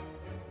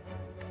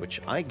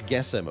 which I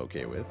guess I'm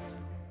okay with.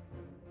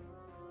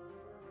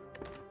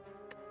 I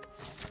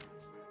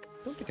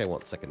don't think I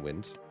want second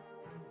wind.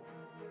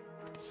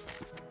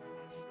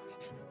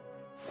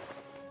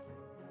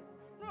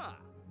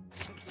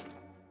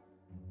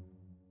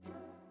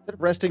 Instead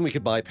of resting, we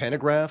could buy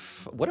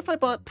Panagraph. What if I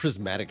bought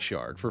Prismatic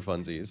Shard for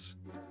funsies?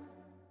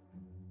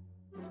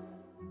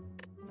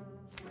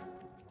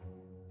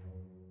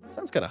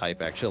 Sounds kind of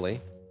hype,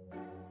 actually.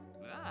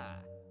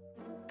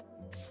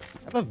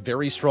 I have a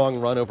very strong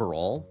run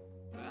overall.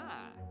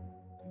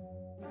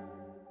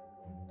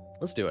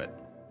 Let's do it.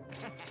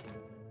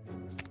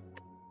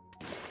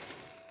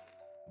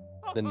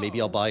 Then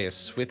maybe I'll buy a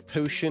Swift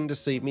Potion to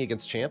save me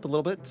against champ a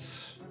little bit.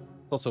 It's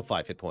also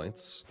 5 hit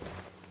points.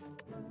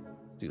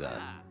 Let's do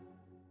that.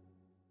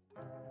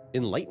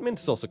 Enlightenment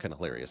is also kind of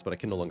hilarious, but I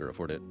can no longer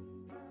afford it.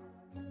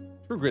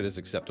 Screw Grid is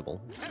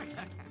acceptable.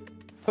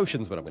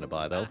 Potion's what I'm going to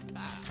buy, though.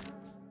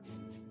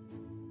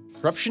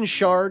 Corruption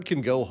Shard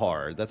can go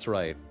hard. That's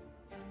right.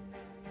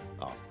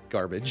 Oh,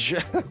 garbage.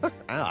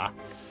 Ah.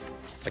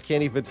 I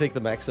can't even take the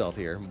max health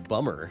here.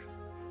 Bummer.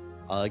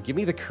 Give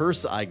me the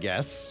curse, I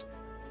guess.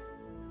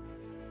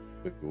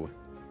 Ooh.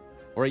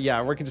 Or yeah,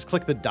 we can just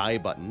click the die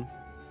button.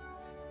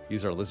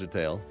 Use our Lizard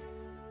Tail.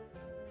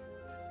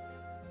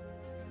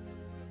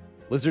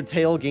 Lizard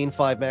Tail, gain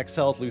 5 max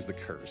health, lose the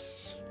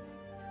curse.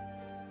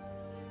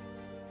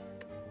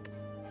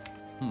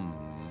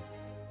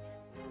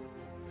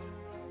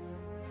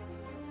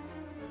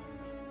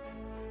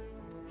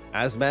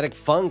 Asthmatic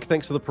Funk,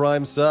 thanks for the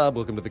Prime sub.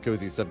 Welcome to the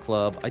Cozy Sub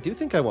Club. I do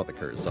think I want the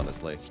curse,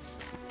 honestly.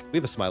 We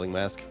have a smiling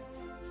mask.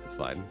 It's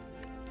fine.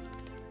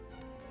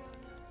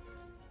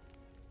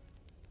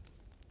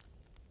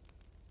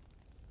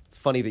 It's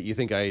funny that you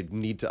think I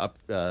need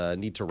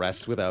to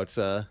rest without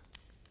the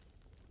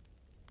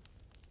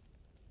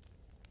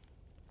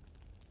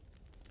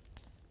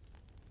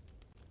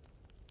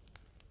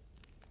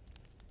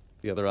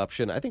other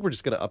option. I think we're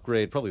just going to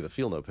upgrade probably the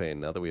Feel No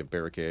Pain now that we have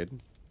Barricade.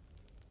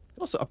 We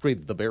can also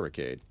upgrade the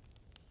Barricade.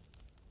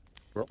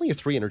 We're only a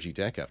 3 energy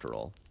deck after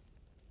all.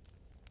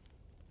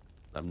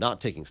 I'm not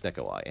taking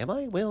Snecko Eye. Am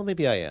I? Well,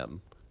 maybe I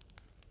am.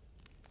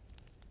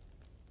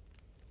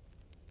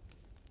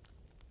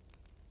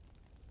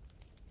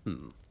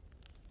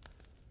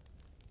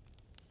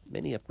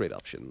 Many upgrade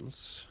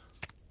options.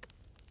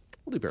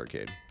 We'll do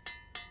Barricade.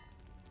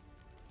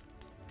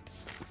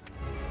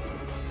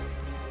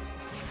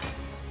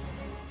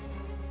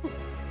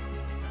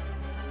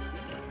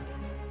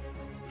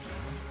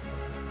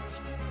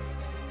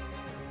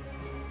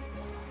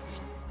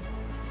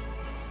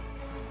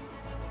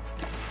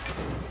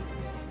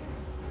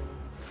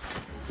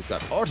 We've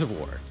got Art of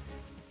War.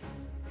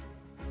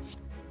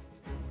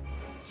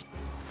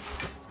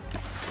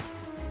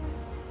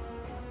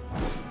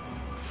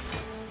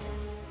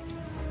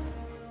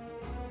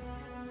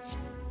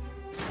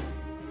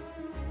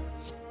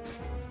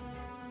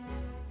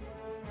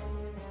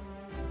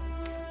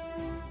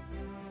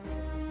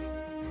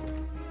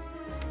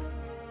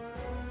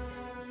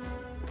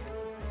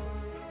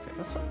 Okay,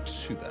 that's not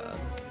too bad.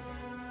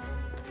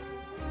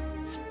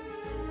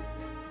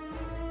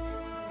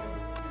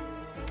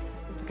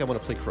 I want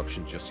to play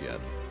Corruption just yet.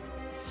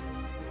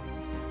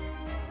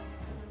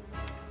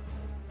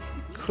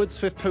 Could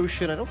Swift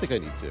Potion. I don't think I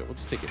need to. We'll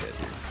just take a hit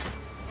here.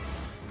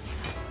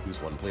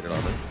 Lose 1 plated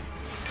armor.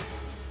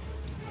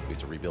 We have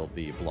to rebuild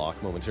the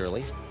block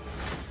momentarily.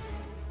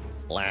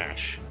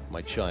 Lash,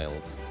 my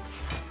child.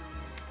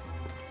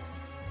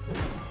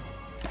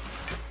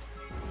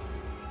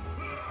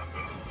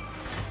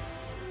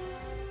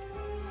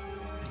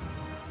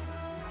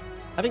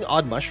 Having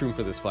Odd Mushroom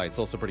for this fight is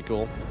also pretty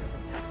cool.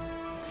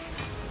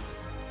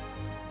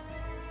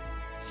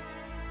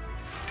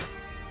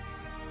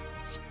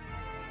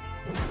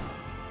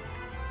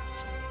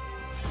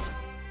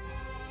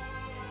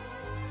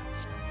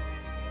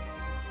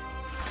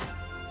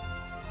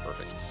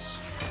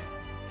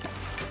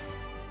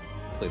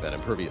 Play that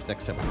Impervious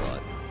next time we draw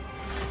it.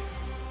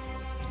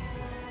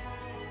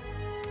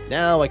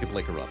 Now I can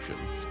play Corruption.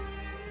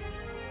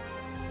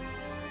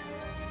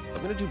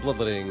 I'm going to do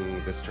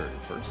Bloodletting this turn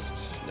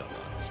first. No, not.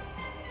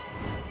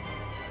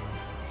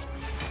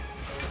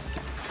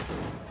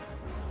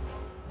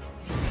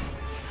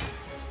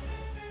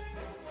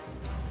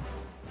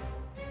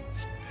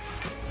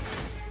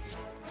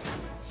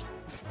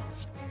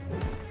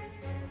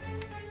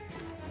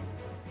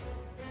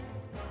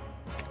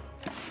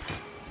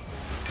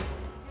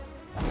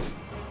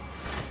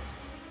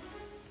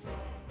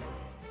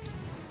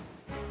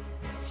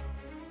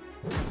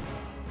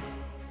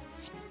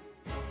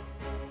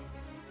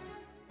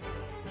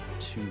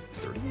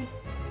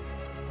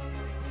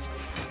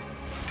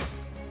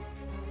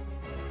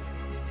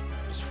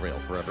 Just frail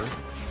forever.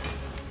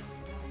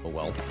 Oh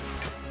well.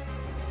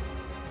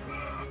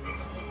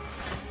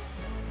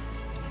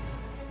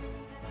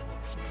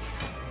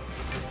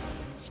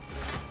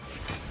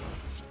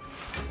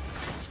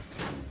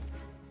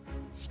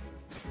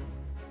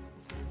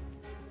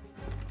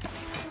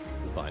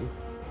 It's fine.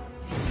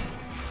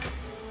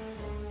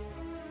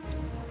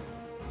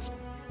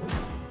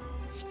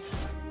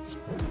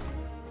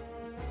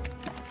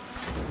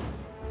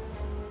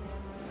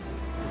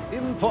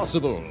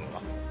 Impossible!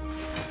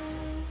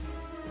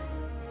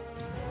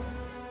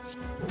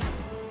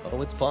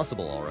 Oh, it's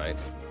possible, all right.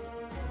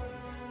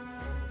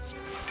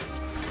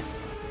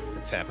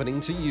 It's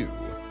happening to you.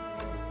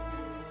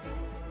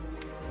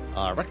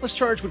 Reckless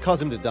Charge would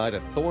cause him to die to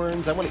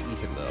Thorns. I want to eat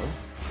him, though.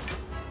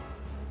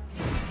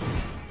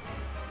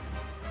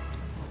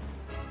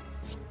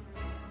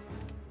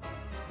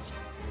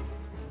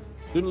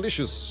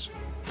 Delicious.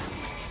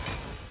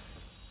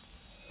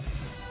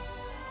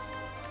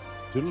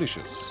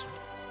 Delicious.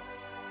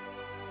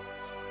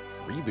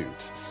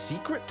 Reboot.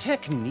 Secret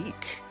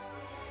Technique.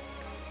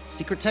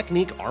 Secret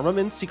Technique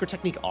Armament, Secret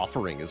Technique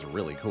Offering is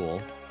really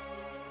cool.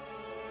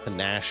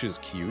 Panache is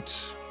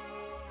cute.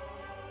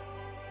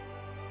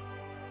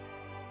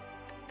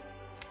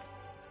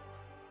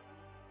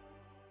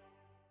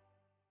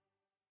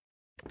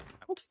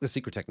 the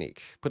secret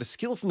technique. Put a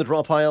skill from the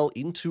draw pile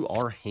into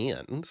our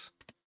hand.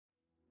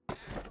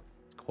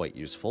 It's quite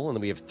useful. And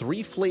then we have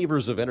 3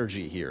 flavors of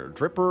energy here.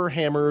 Dripper,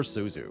 Hammer,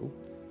 Sozu.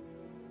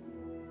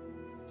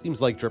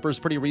 Seems like Dripper's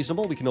pretty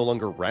reasonable. We can no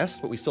longer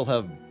rest, but we still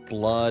have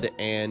Blood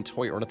and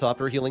Toy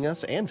Ornithopter healing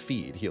us, and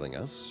Feed healing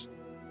us.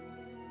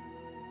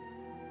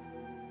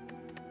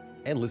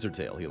 And Lizard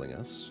Tail healing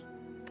us.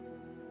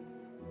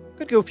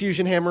 Could go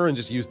Fusion Hammer and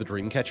just use the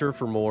Dreamcatcher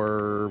for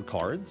more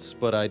cards,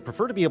 but I'd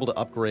prefer to be able to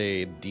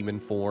upgrade Demon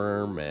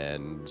Form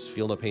and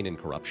Feel No Pain and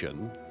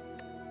Corruption.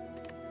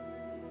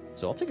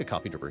 So I'll take a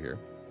Coffee Dripper here.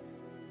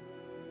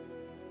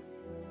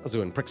 How's it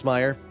doing,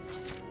 Prixmire?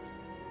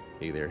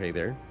 Hey there, hey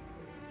there.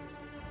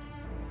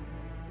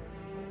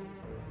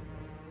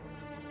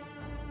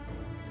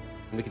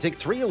 And we can take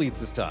 3 elites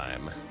this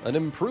time. An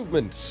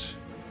improvement.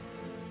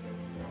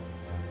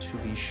 To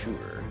be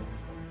sure.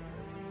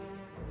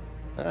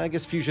 I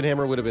guess Fusion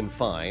Hammer would have been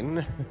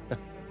fine.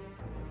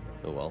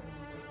 Oh well.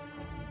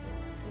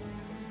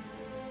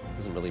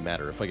 Doesn't really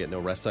matter if I get no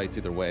rest sites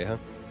either way, huh?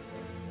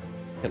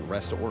 Can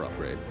rest or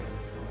upgrade.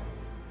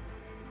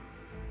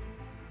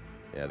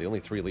 Yeah, the only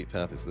 3 elite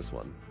path is this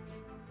one.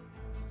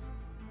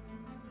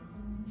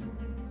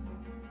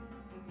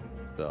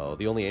 So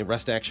the only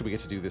rest action we get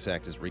to do this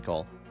act is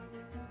recall.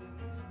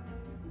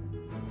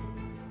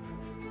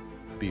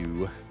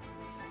 Boo.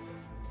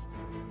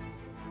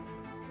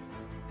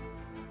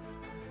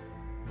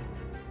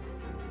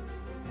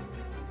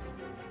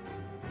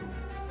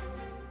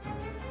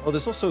 Oh,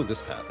 there's also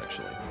this path,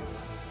 actually.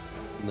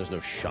 And there's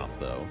no shop,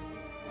 though.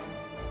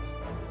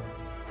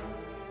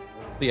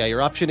 But yeah,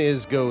 your option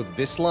is go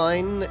this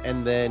line,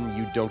 and then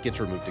you don't get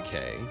to remove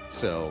Decay.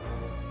 So,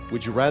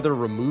 would you rather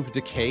remove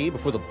Decay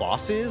before the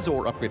bosses,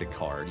 or upgrade a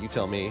card? You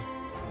tell me.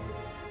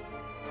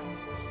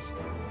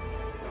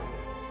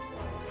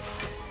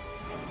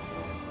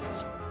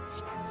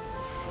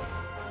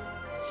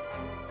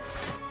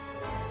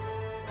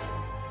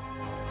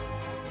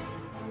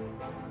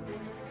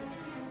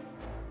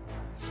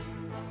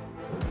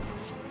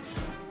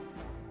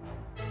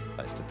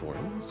 Ice to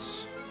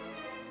Thorns.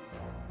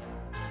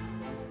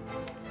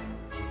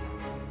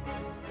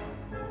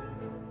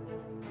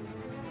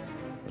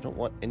 I don't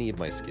want any of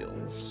my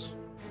skills.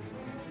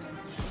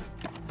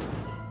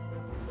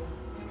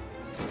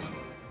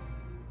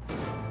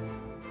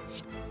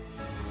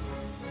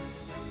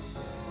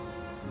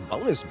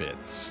 Bonus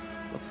bits.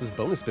 What's this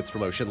bonus bits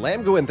promotion?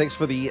 Lamgoin, thanks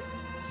for the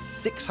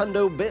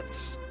 600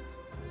 bits.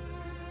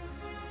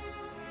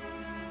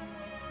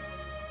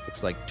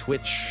 Looks like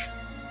Twitch.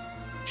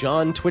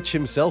 John Twitch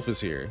himself is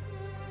here.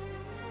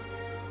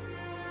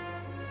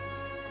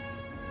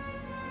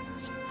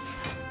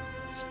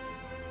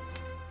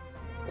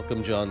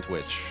 Welcome, John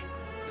Twitch.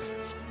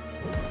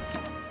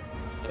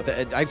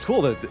 It's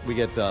cool that we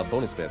get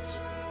bonus bits.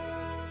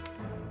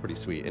 Pretty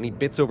sweet. Any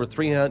bits over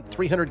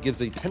 300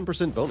 gives a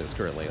 10% bonus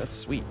currently. That's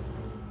sweet.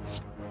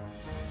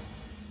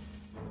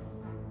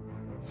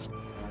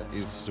 That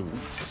is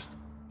sweet.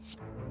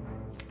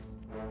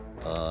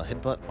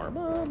 Headbutt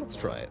Arma? Let's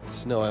try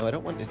it. No, I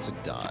don't want it to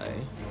die.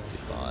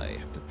 Goodbye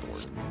to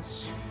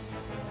Thorns.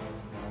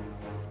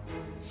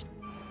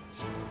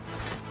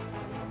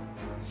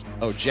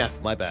 Oh, Jeff,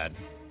 my bad.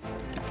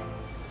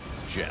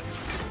 It's Jeff.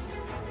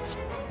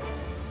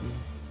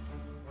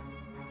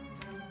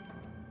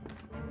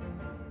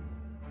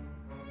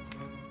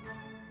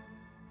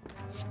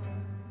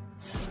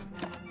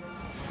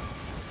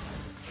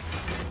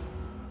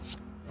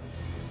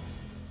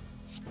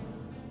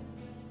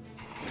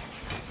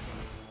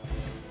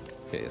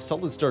 Okay,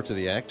 solid start to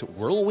the act.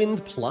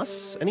 Whirlwind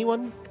Plus,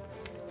 anyone?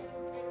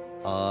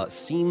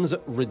 Seems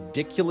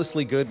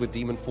ridiculously good with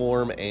Demon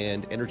Form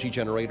and energy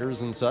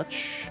generators and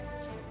such.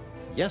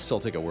 Yes, I'll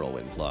take a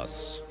Whirlwind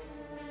Plus.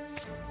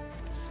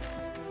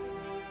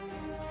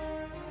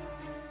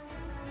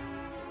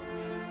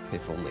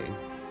 If only.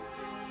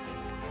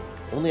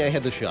 Only I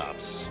had the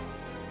shops.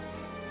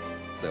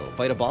 So,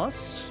 fight a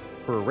boss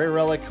for a rare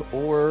relic,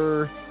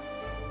 or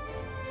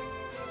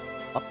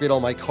upgrade all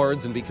my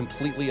cards and be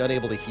completely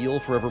unable to heal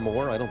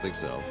forevermore? I don't think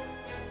so.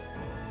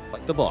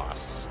 Fight the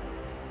boss.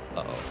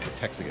 Uh-oh, it's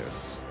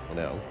Hexaghost. Oh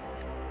no.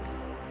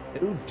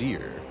 Oh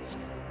dear.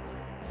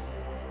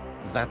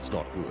 That's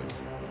not good.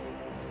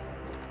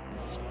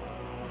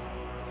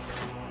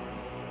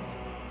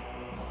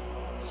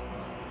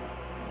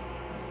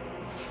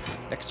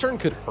 Next turn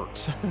could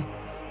hurt.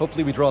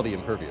 Hopefully we draw the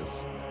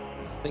Impervious.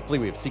 Thankfully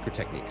we have Secret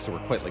Technique, so we're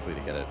quite likely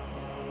to get it.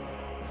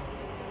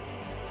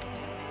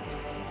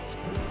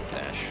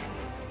 Dash.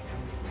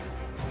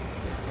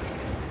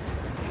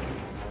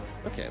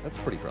 Okay, that's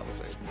pretty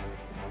promising.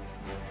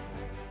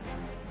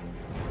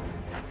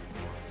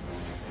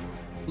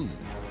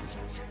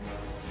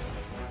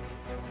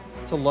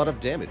 That's a lot of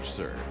damage,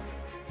 sir.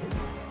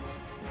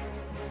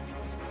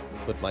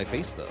 But my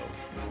face, though.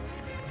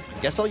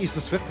 Guess I'll use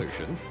the Swift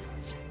Potion.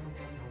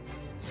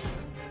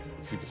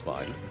 Seems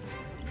fine.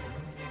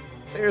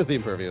 There's the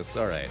Impervious.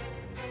 Alright.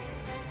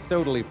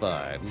 Totally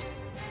fine.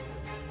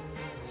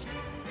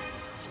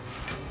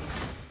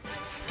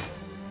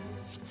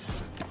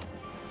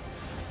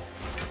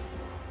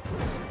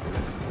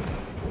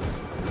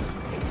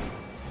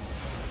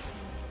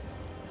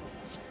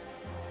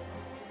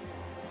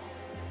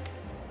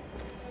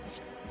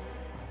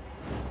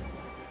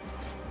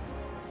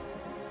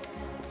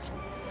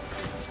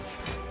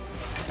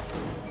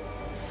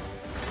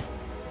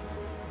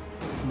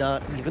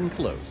 Not even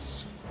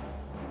close.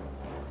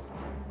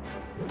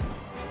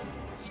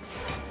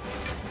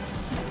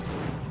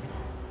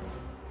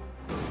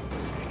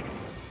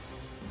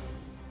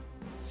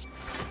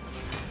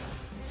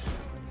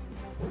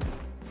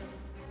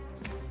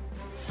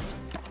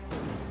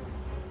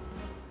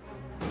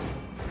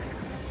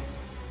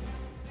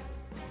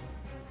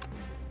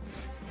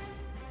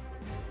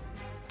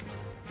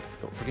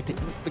 Don't forget to eat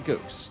the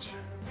ghost.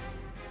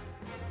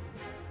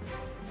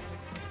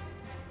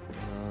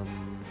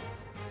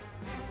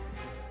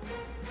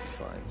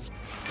 Fine.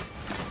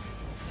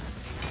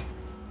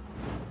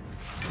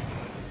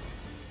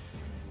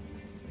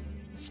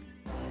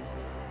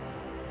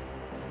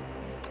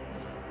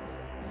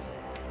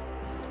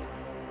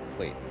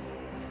 Wait.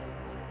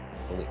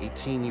 It's only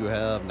 18, you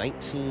have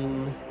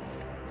 19.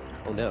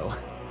 Oh no.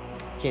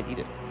 Can't eat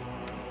it.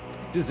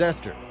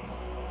 Disaster.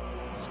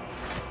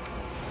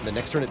 The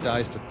next turn it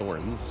dies to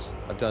thorns.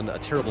 I've done a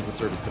terrible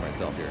disservice to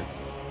myself here.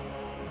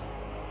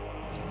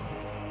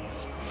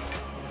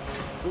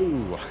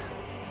 Ooh.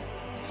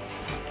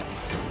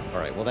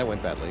 Alright, well that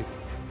went badly.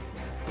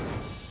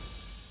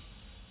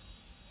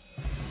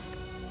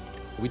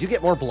 We do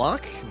get more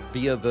block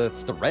via the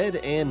thread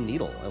and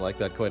needle. I like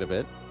that quite a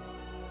bit.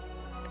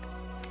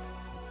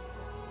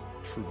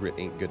 True grit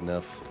ain't good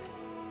enough.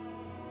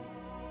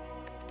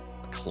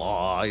 A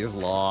claw is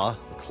law.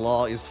 A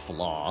claw is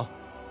flaw.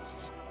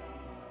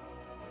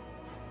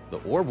 The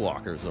orb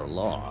walkers are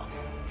law.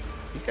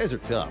 These guys are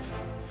tough.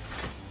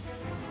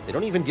 They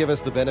don't even give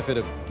us the benefit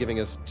of giving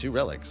us 2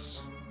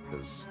 relics,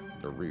 because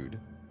they're rude.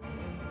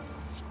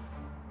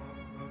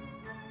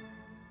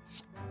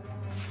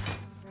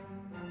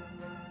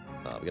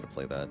 We gotta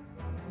play that.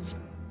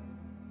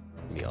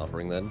 Give me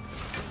offering then.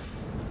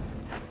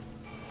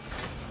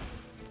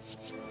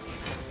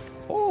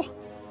 Oh!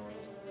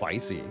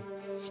 Spicy.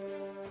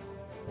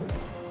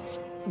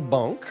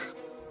 Bonk.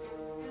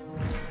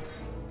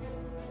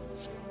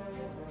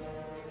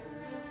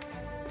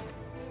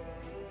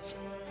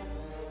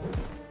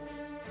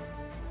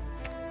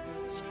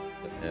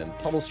 And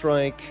Pummel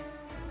Strike.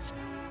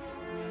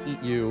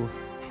 Eat you.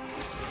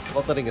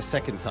 Bloodletting a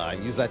second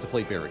time. Use that to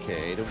play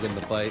Barricade and win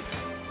the fight.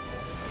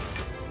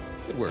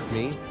 Good work,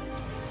 me.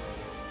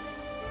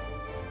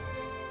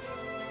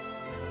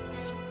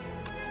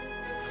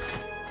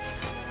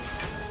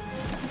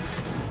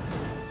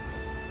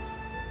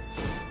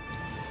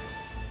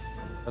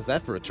 How's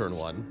that for a turn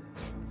 1?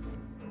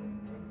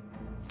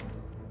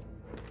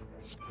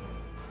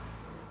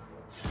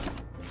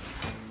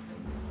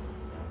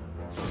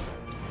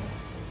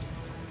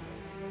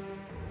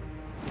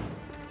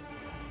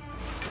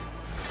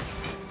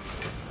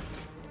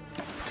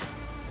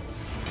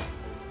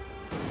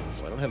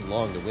 Have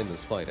long to win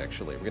this fight,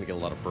 actually. We're gonna get a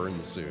lot of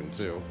burns soon,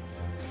 too.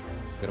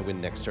 I'm gonna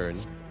win next turn.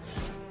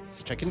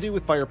 Which I can do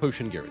with Fire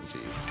Potion Guarantee.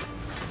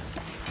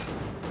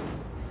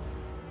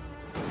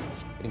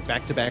 Getting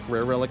back-to-back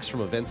rare relics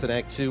from events in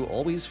Act 2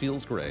 always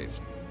feels great.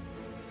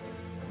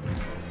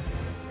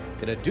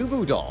 Get a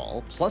Duvu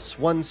Doll,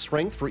 +1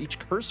 strength for each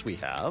curse we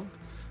have.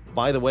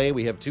 By the way,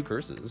 we have 2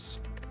 curses.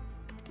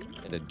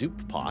 And a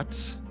Dupe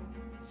Pot.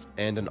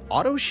 And an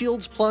Auto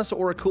Shields Plus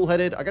or a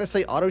Cool-Headed. I gotta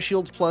say, Auto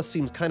Shields Plus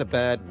seems kind of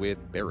bad with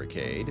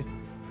Barricade.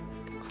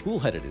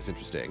 Cool-Headed is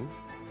interesting.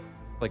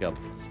 Like a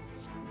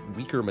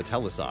weaker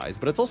Metallicized,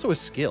 but it's also a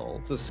skill.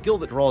 It's a skill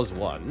that draws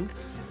 1.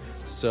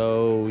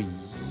 So,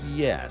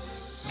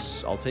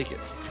 yes, I'll take it.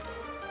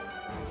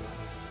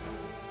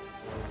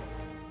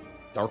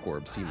 Dark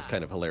Orb seems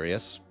kind of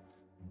hilarious.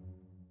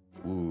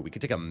 Ooh, we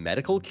could take a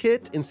medical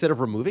kit instead of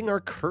removing our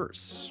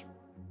curse,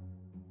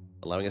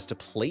 allowing us to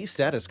play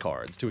status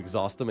cards to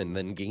exhaust them and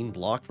then gain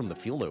block from the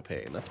Feel No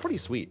Pain. That's pretty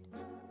sweet.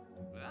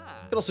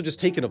 You could also just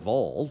take an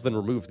Evolve and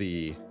remove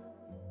the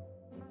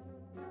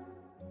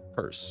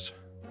curse.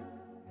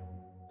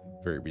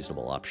 Very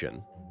reasonable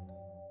option.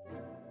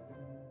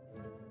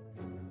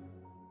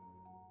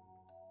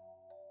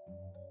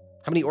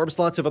 How many orb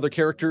slots have other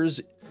characters?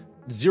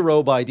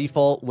 0 by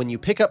default. When you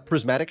pick up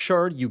Prismatic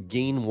Shard, you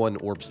gain 1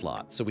 orb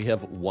slot. So we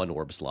have 1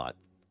 orb slot.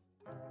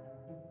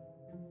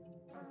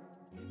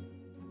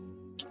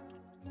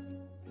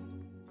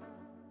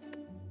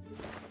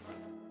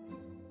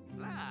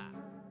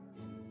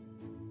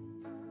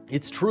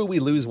 It's true we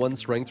lose 1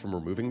 strength from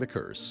removing the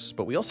curse,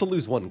 but we also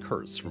lose 1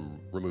 curse from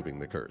removing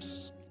the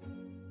curse.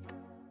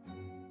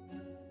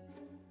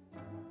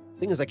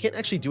 Thing is, I can't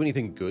actually do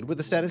anything good with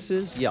the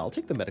statuses. Yeah, I'll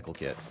take the medical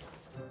kit.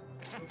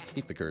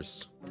 Keep the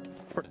curse.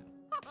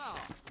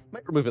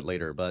 Might remove it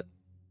later, but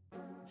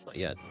not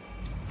yet.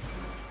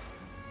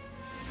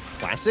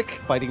 Classic,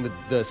 fighting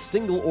the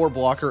single orb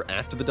walker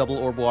after the double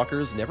orb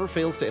walkers never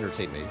fails to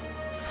entertain me.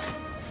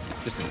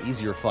 Just an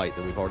easier fight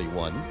than we've already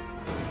won.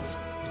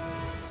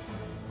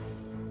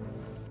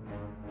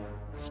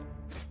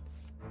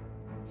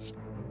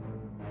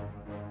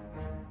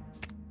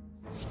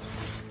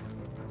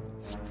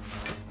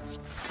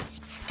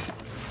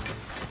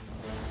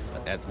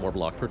 Adds more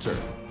block per turn.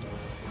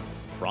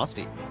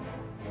 Frosty.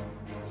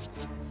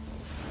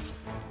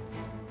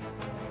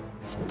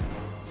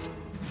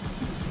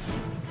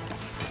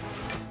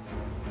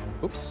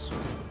 Oops.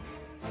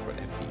 That's right,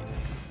 I have feed.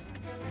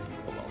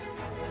 Oh well.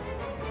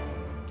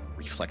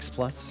 Reflex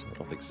plus? I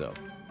don't think so.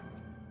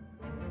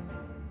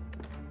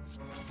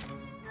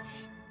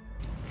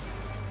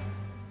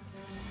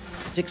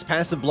 Six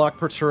passive block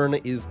per turn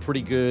is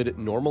pretty good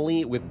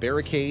normally. With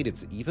Barricade,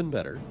 it's even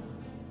better.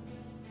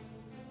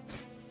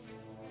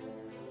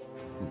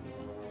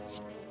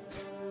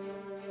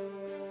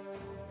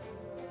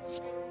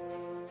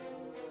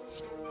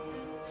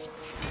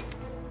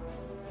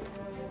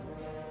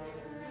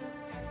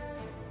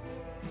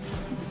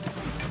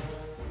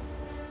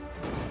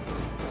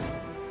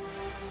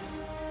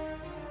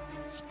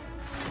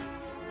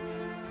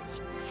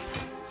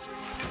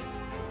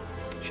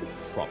 Should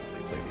probably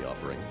play the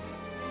Offering.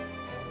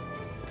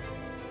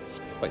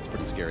 Fight's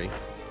pretty scary.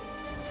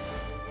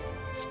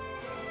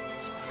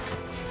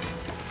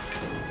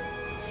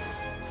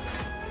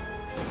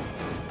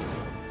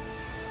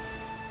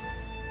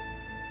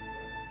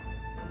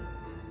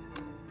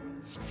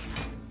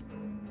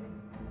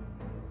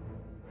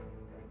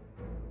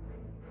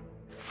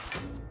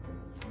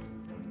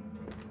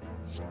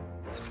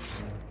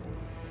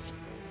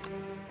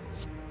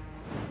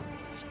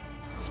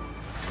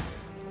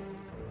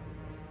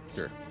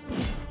 Sure.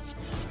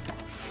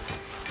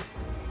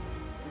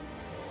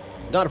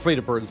 Not afraid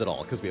of burns at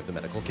all, because we have the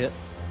medical kit.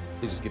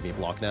 They just give me a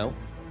block now.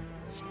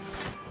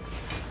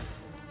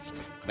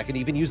 I can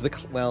even use the...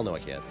 Well, no, I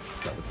can't.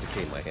 Not with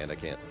Decay in my hand, I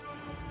can't.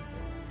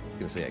 I was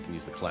going to say I can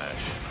use the Clash.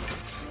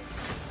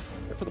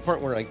 Except for the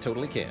part where I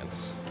totally can't.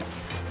 See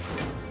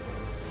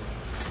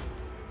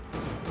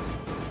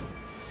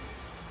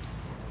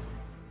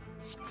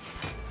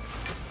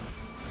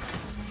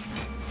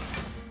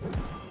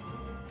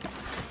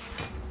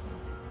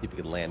if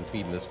we can land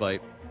feed in this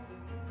fight.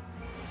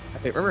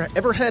 Have you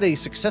ever had a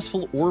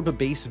successful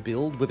orb-based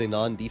build with a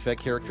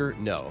non-defect character?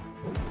 No.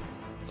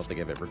 I don't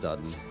think I've ever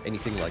done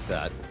anything like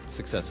that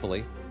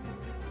successfully.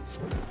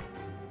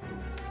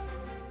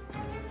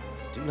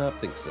 Do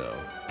not think so.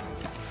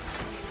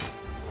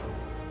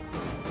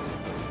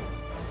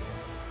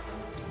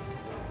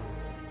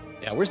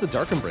 Yeah, where's the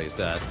Dark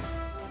Embrace at?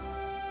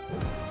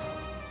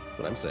 That's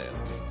what I'm saying.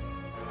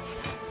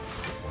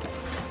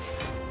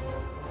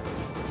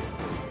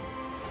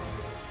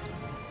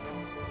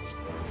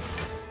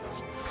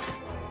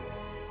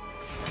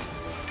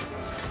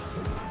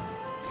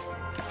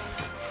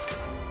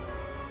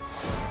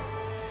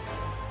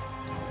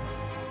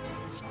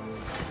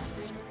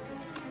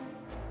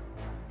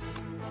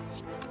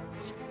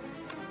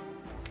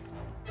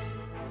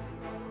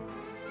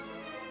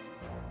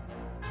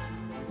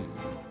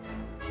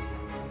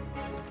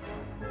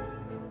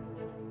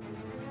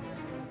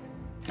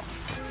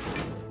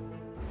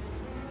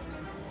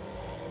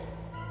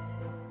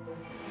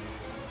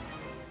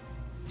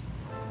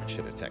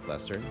 Should attack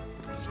last turn.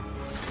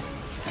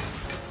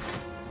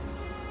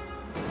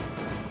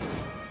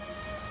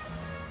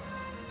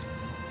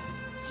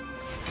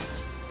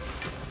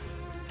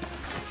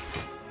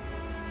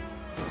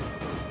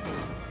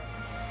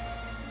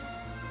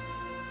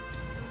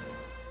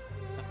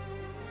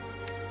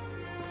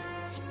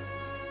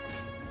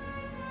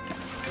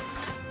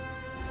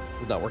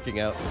 Not working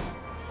out.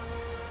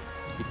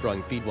 Keep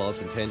drawing feed while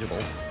it's intangible.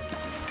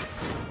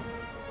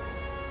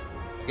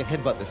 I can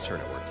headbutt this turn,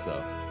 it works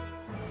though.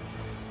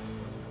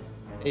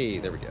 Hey,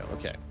 there we go.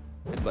 Okay.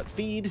 Headbutt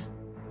feed.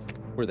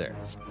 We're there.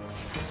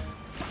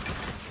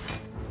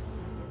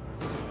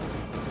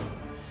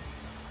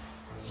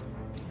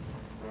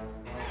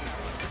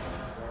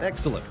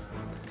 Excellent.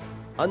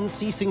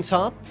 Unceasing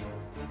Top.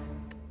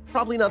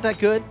 Probably not that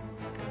good.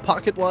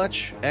 Pocket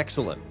Watch.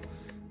 Excellent.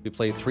 We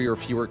play 3 or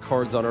fewer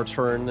cards on our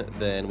turn,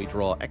 then we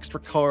draw extra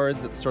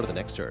cards at the start of the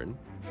next turn.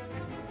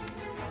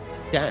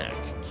 Stack.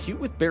 Cute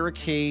with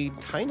Barricade.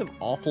 Kind of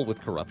awful with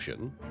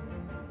Corruption.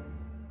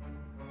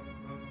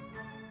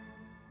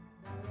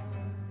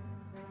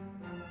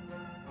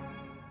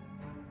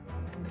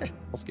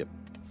 I'll skip.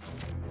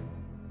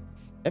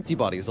 Empty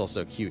Body is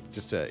also cute,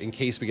 just in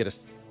case we get a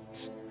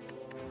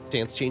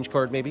stance change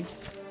card, maybe.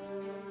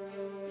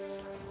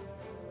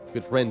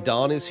 Good friend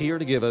Don is here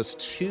to give us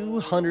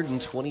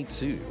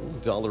 $222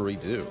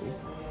 redo.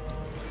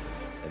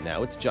 And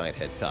now it's Giant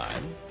Head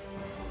time.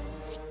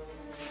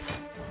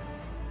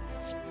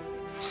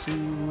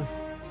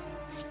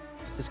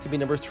 This could be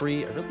number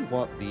 3. I really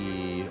want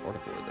the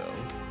Articore, though.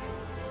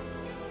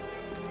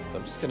 So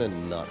I'm just going to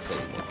not play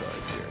any more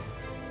cards here.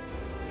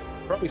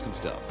 Probably some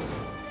stuff.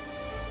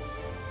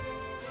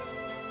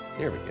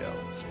 There we go.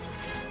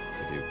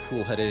 I do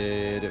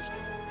Cool-Headed,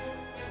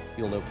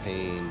 Feel No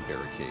Pain,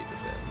 Barricade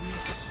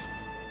Defense.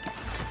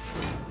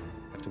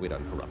 Have to wait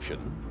on Corruption.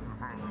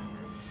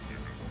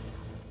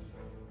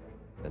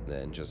 And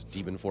then just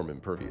Demon Form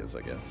Impervious,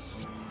 I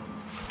guess.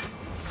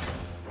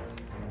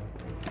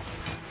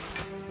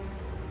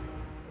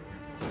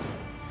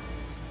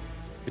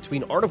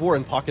 Between Art of War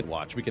and Pocket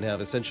Watch, we can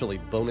have essentially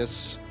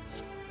bonus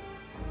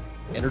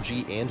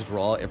energy and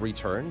draw every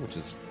turn, which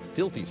is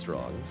filthy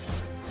strong.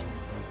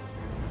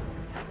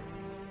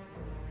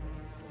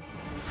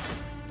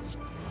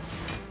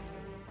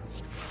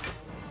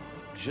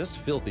 just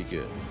filthy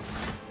good.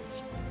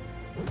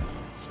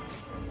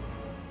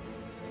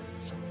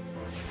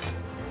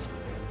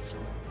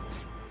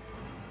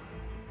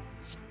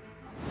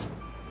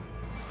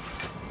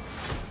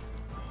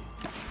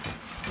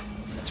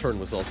 That turn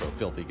was also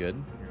filthy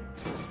good.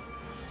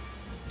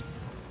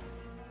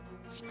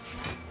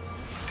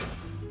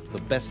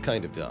 The best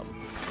kind of dumb.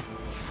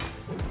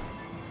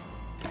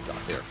 Stop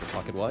there for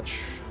Pocket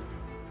Watch.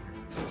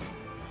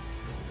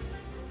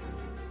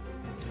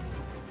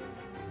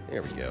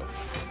 There we go.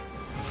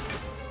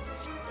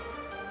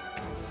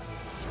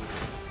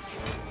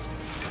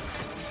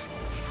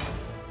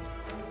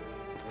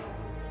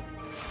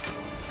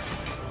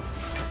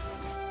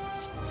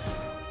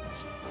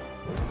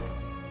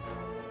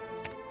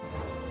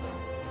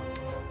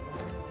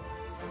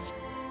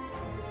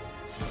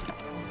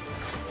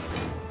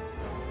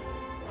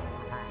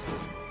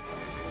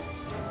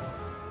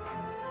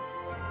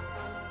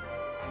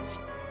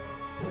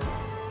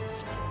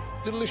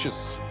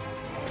 Delicious.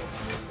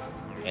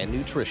 And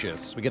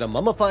nutritious. We get a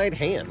mummified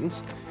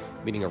hand,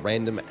 meaning a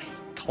random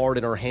card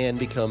in our hand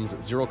becomes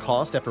 0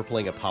 cost after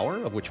playing a power,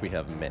 of which we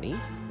have many.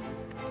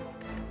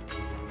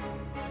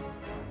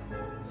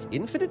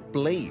 Infinite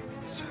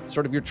Blades.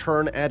 Start of your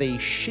turn, add a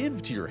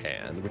shiv to your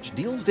hand, which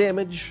deals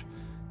damage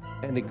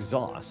and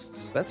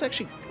exhausts. That's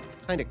actually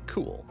kind of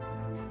cool.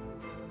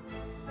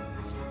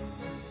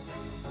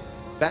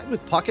 Bad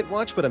with Pocket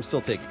Watch, but I'm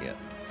still taking it.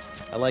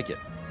 I like it.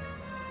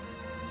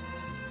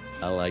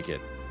 I like it.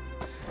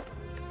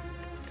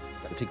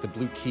 I take the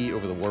blue key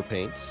over the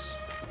Warpaint.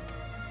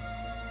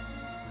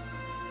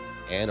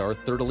 And our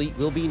third elite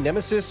will be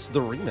Nemesis, the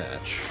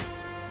rematch.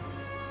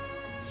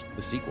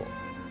 The sequel.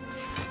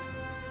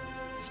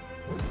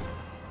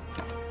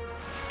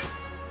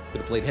 Could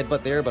have played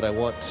Headbutt there, but I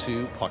want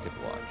to Pocket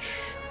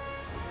Watch.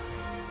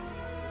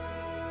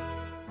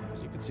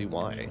 As you can see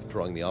why.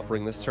 Drawing the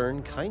offering this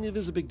turn kind of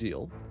is a big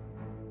deal.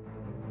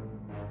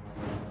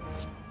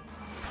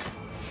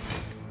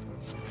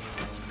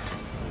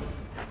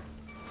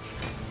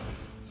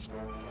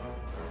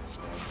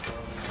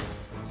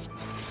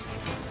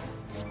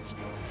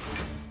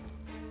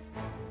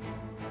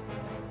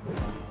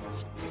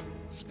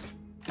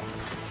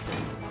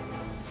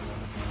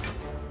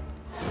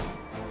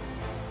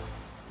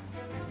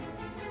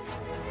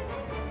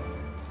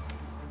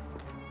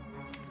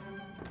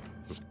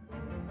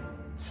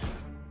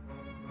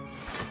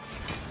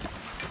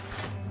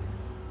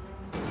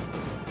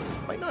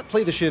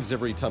 Play the shivs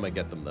every time I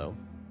get them, though.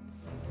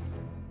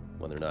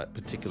 When they're not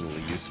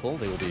particularly useful,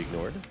 they will be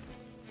ignored.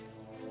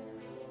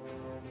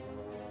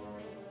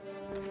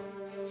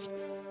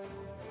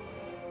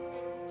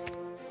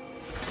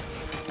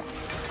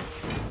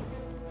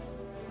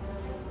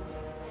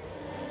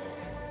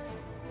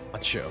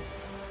 Poncho.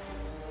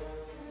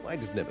 Why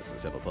does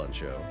Nemesis have a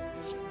poncho?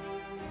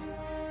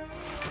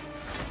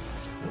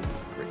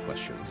 Great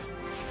question.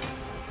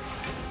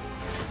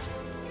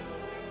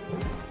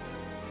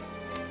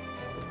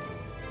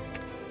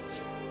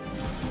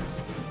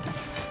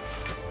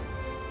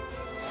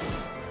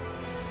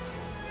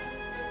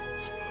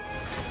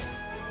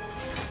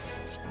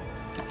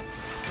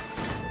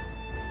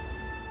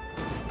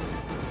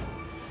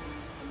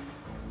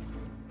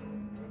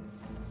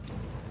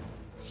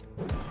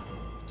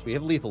 So we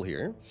have lethal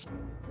here.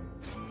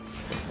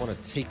 I want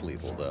to take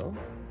lethal, though.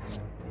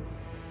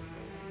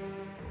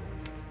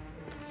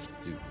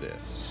 Do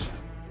this.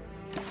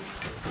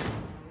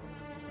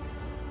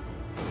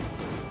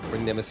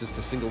 Bring Nemesis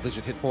to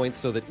single-digit hit points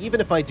so that even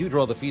if I do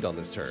draw the feed on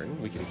this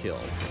turn, we can kill.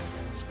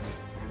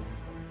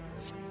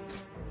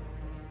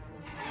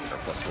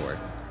 +4.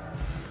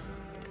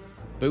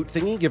 Boat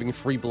thingy giving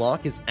free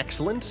block is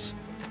excellent.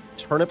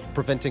 Turnip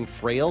preventing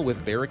frail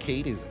with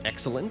barricade is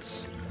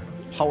excellent.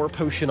 Power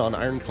Potion on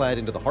Ironclad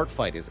into the heart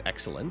fight is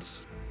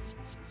excellent.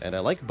 And I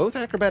like both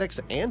acrobatics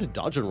and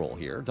dodge and roll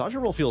here. Dodge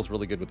and roll feels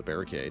really good with the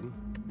barricade.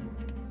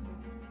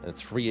 And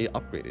it's free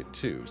upgraded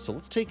too. So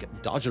let's take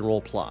dodge and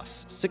roll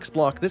plus. 6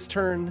 block this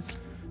turn,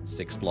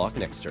 6 block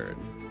next turn.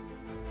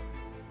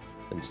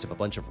 And we just have a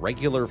bunch of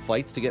regular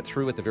fights to get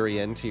through at the very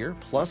end here,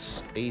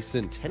 plus a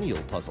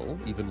Centennial puzzle,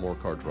 even more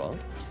card draw.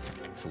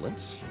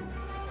 Excellent.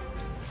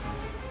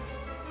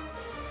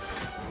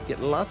 Get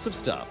lots of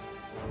stuff.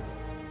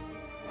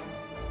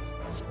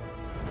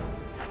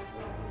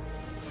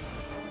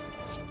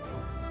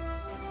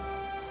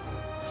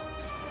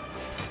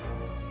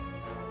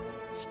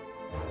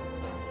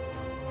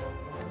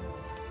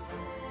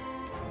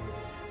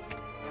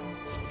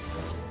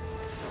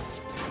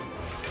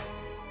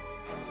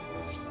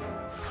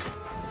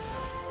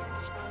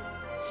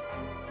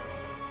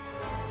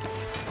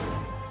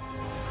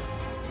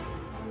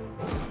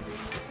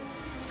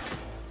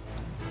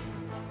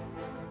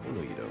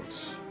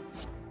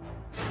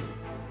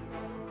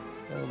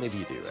 Maybe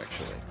you do,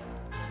 actually.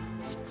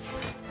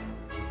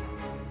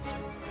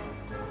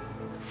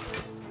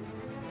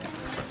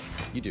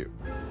 You do.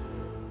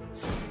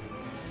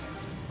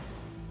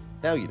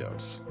 Now you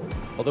don't.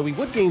 Although we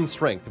would gain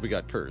strength if we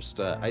got cursed.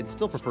 I'd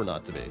still prefer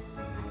not to be.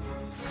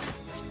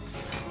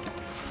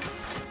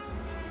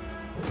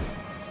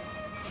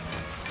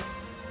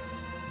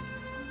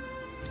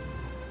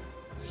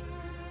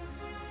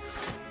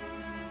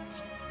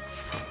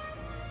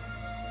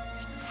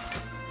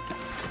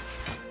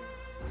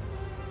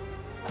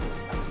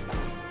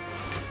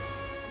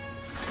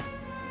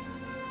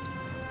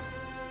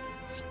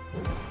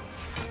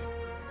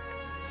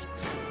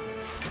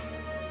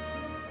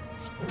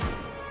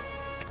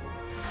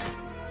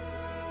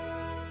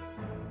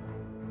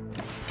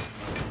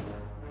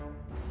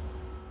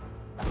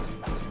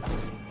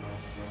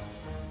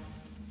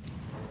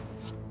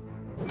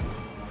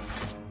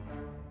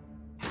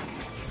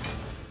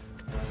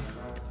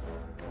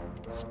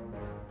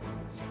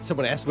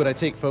 Someone asked, would I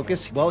take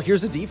focus? Well,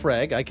 here's a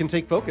defrag. I can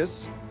take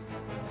focus.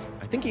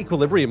 I think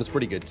equilibrium is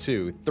pretty good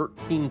too.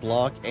 13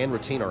 block and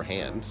retain our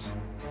hand.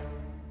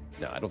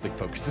 No, I don't think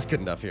focus is good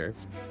enough here.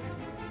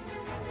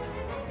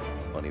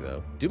 It's funny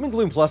though. Doom and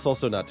Gloom Plus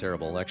also not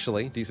terrible,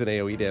 actually. Decent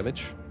AoE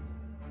damage.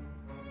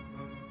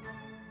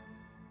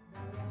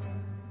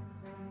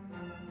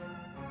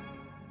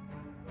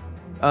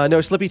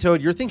 No, Slippy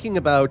Toad, you're thinking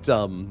about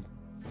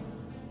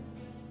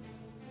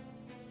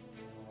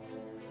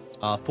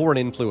foreign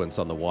influence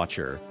on the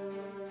Watcher,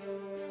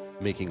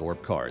 making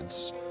orb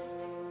cards.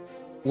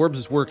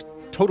 Orbs work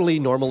totally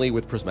normally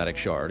with Prismatic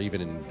Shard,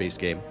 even in base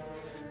game.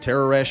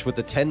 Terroresh with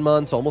the 10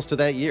 months, almost to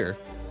that year.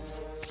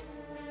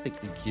 Take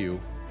EQ.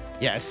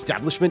 Yeah,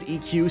 Establishment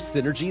EQ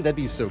synergy, that'd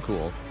be so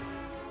cool.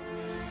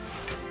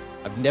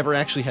 I've never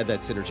actually had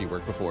that synergy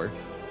work before.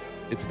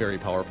 It's very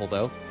powerful,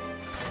 though.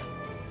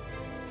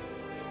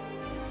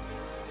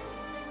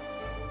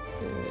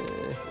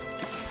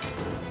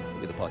 Give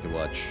me the Pocket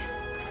Watch.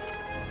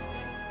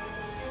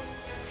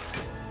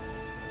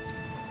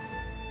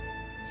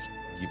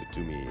 Give it to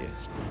me.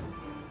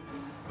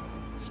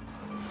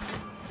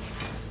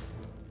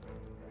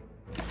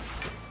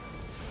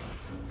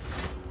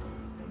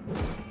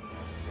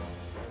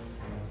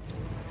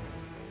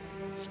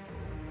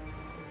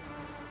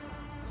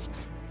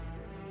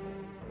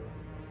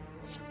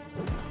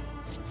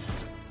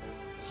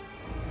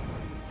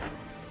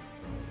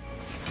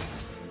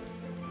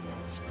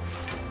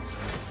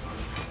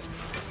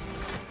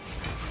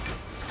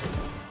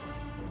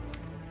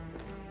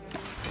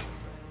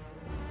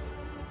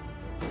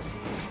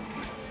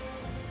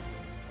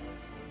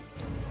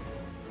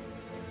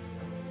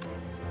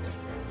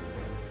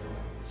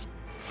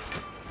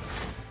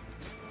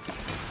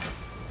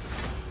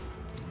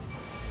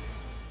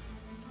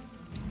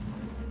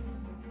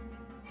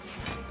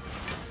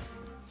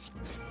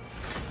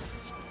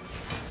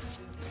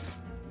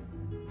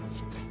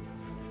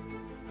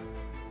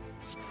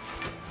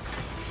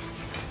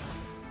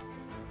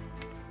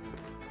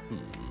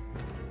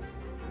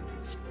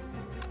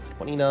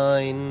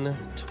 $29,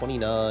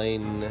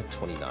 $29,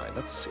 $29.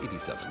 That's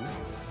 87.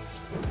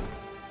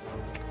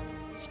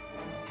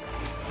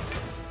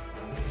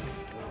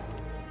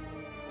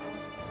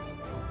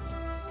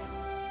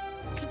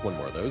 One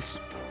more of those.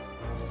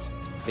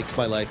 Makes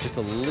my life just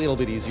a little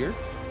bit easier.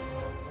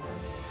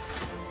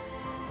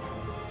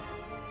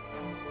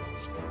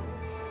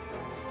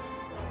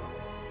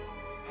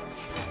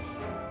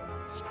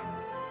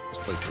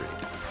 Just play 3.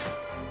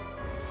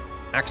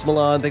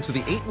 Axmalon, thanks for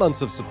the 8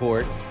 months of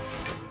support.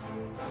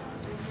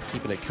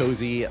 Keeping it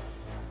cozy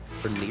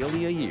for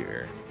nearly a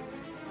year.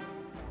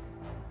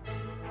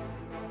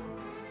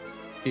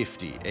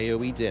 50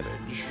 AoE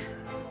damage.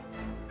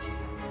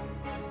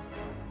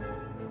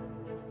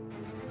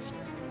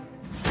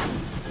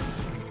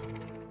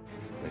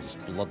 Nice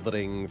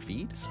bloodletting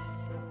feed.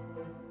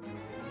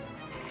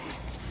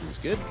 Seems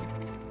good.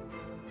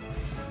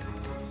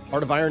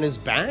 Heart of Iron is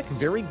back.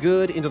 Very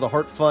good into the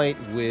heart fight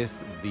with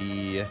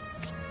the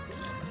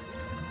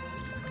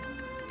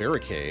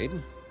barricade.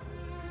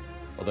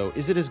 Although,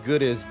 is it as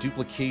good as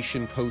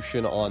Duplication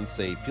Potion on,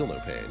 say, Feel No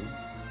Pain?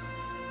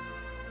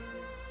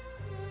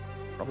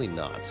 Probably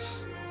not.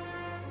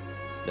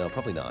 No,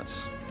 probably not.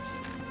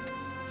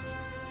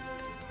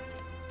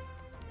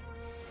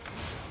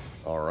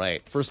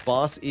 Alright, first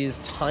boss is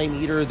Time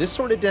Eater. This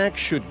sort of deck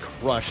should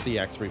crush the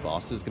Act 3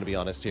 bosses, gonna be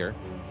honest here.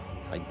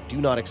 I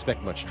do not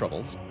expect much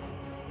trouble.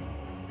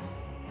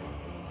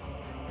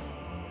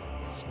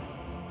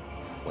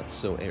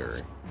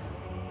 Whatsoever.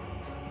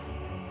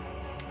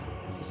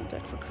 Is this a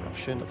deck for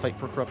corruption? A fight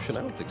for corruption?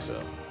 I don't think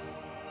so.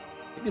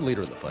 Maybe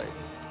later in the fight.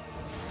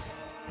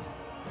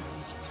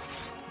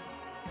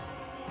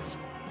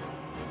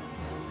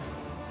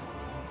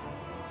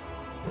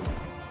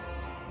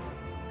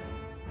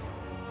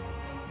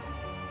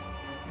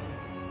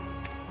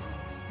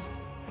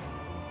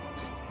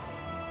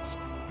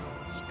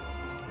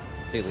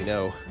 Daily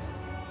no.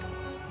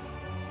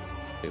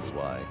 Daily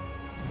Y.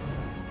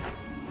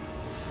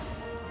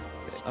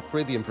 Okay,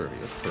 upgrade the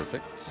Impervious.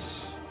 Perfect.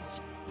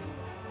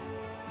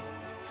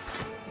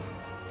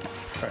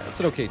 Alright,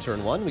 that's an okay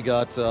turn 1. We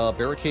got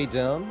Barricade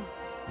down.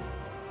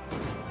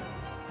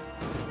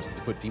 Just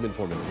to put Demon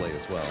Form in play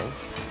as well.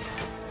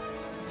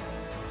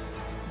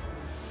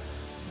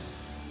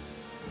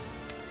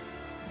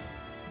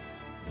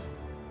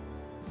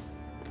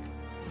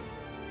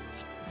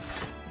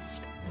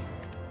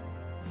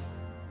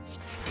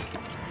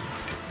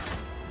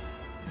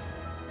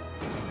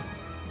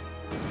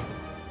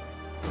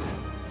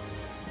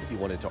 Maybe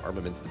wanted to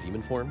armaments the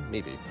Demon Form?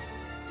 Maybe.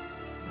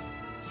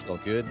 All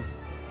good.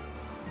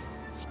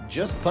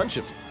 Just punch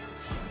him.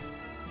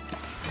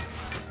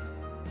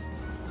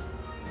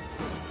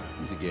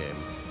 Easy game.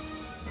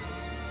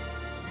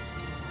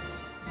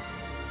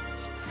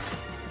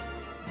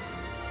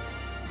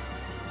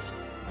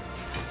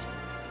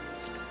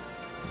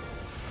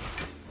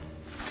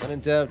 When in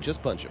doubt,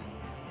 just punch him.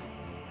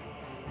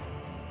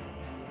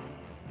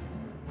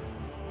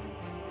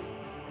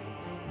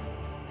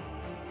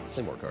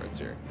 Play more cards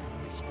here.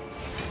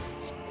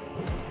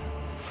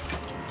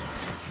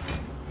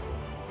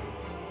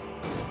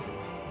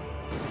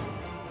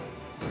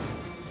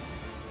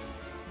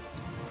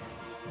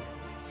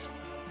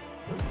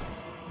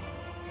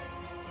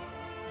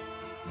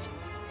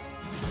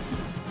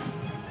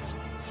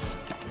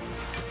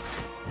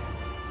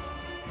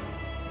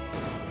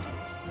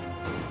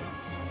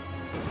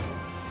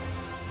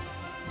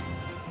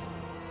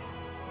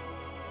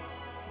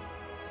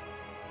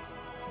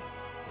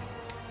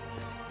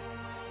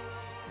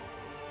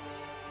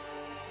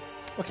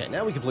 Okay,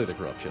 now we can play the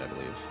corruption, I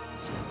believe.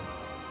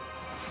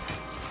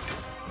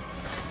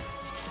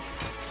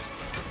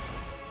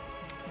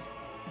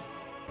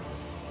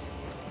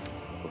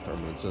 Both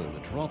armaments in the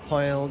draw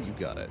pile. You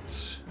got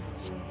it.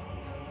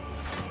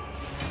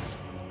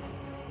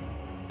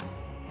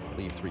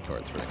 Leave 3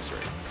 cards for next turn.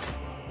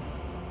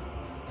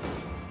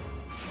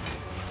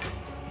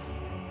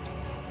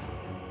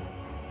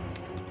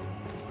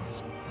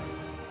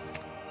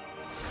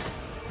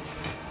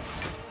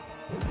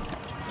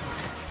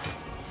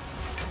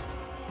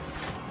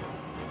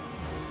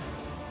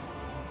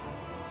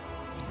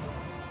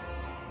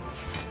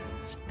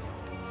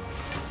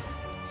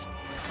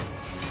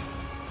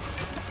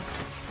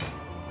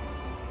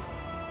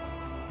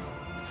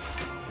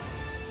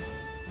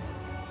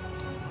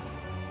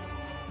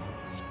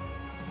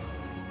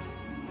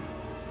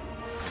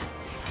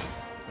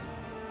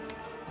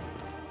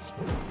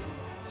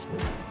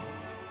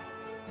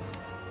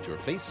 Your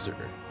face, sir.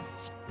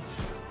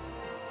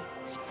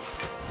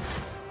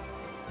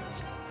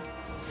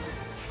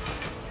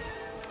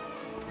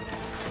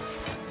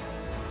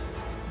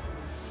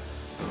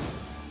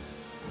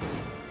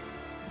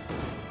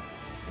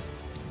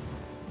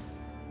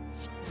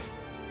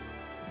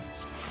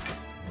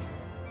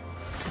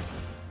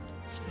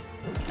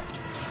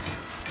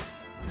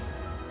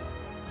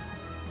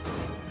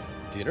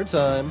 Dinner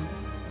time.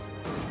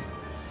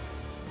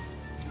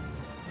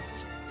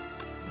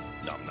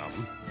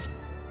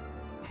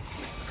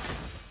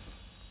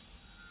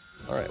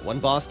 Alright, 1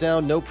 boss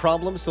down, no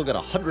problem. Still got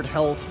 100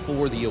 health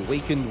for the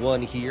awakened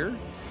one here.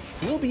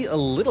 Will be a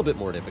little bit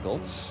more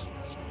difficult.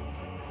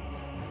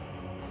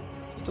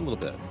 Just a little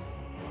bit.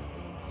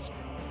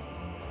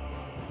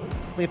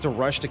 We have to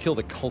rush to kill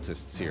the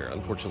cultists here,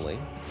 unfortunately.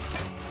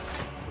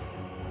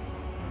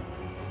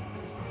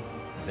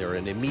 They're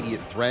an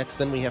immediate threat,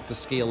 then we have to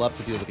scale up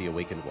to deal with the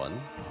awakened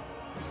one.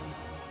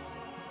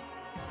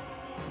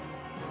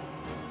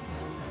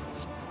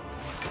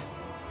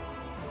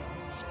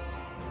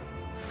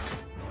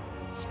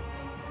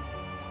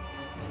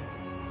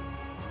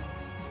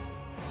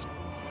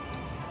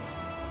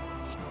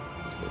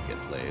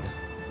 Played.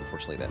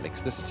 Unfortunately, that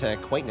makes this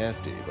attack quite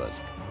nasty, but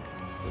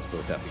those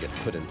both have to get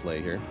put in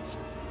play here.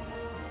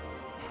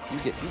 You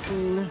get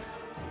eaten.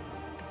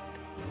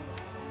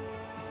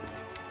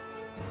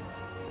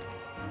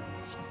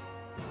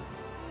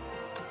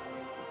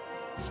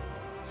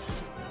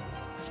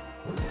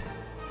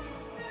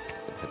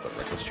 Hit the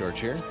reckless charge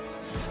here.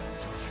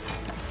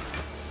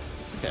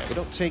 Okay, we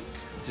don't take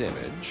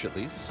damage, at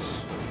least.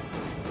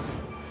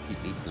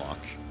 Keep me block.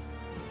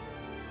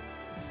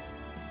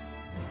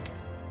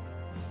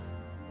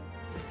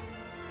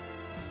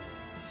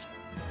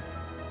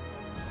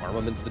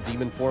 Armament's the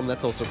demon form,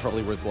 that's also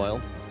probably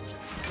worthwhile.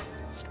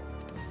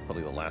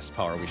 Probably the last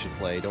power we should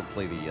play. Don't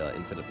play the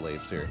infinite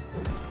blades here.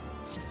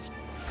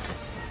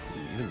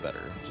 Even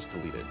better, just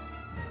delete it.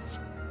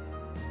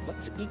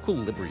 Let's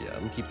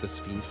equilibrium, keep this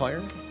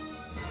Fiendfire.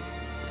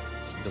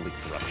 Delete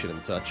corruption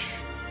and such.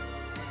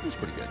 Seems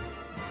pretty good.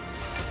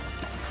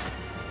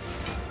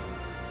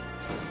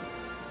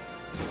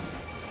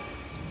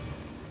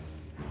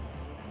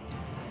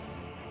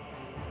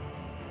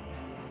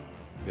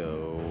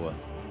 Go...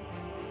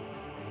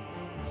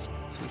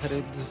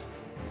 Headed.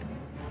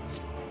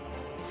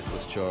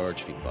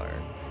 Discharge,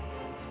 Fiendfire.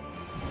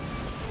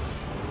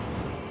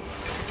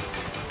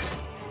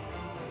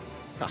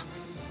 Ha!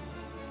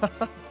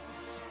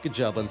 Good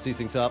job,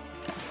 Unceasing Top.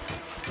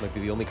 Might be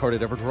the only card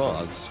it ever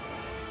draws.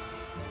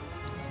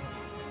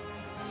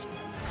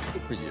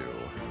 Good for you.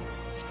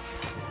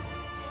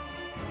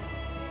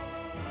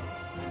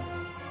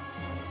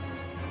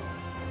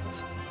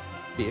 That's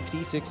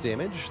 56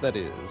 damage, that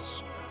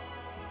is.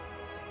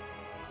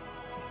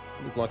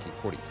 Only blocking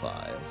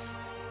 45.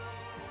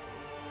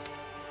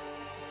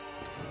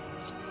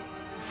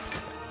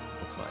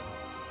 That's fine.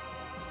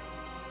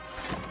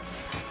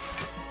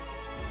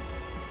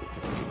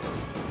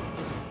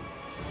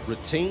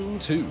 Retain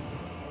 2.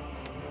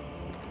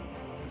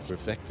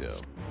 Perfecto.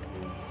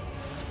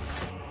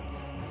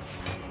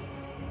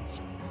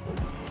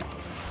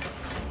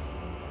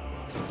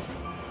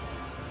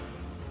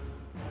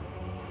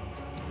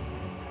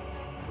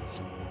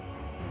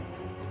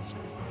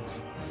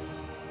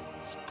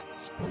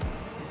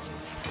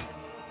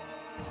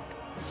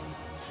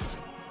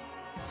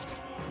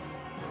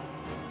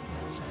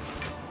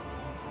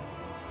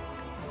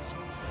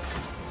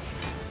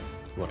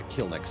 We want to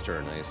kill next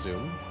turn, I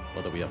assume.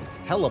 Although we have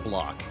hella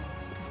block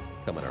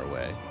coming our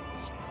way.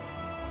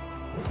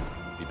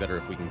 Be better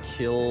if we can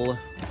kill and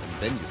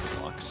then use the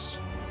blocks.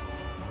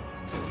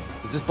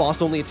 Does this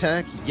boss only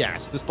attack?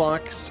 Yes, this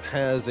box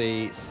has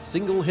a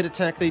single hit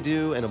attack they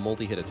do and a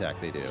multi-hit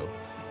attack they do.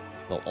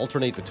 They'll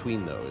alternate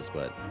between those,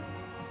 but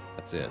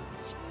that's it.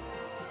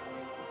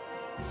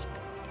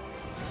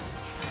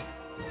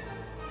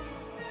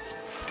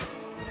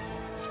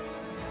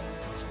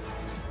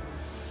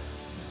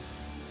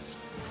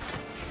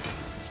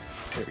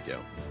 There we go.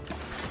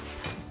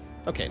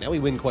 Okay, now we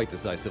win quite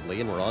decisively,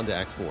 and we're on to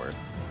Act 4.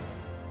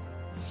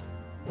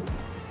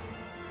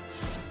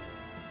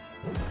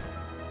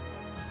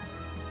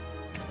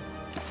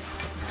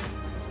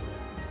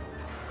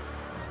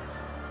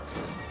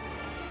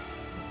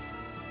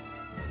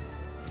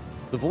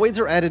 The voids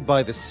are added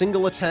by the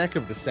single attack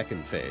of the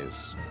second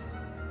phase.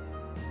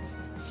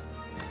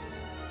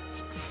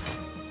 So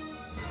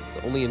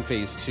only in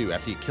phase 2,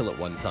 after you kill it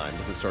one time,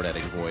 does it start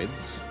adding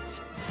voids.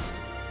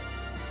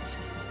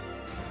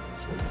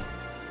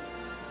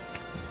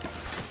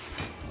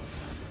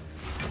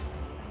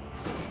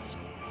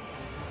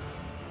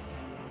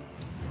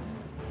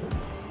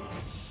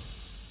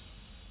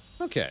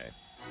 Okay.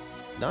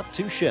 Not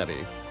too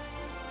shabby.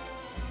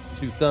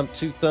 Two thump,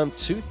 two thump,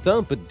 two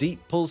thump. A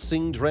deep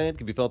pulsing dread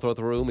can be felt throughout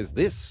the room. Is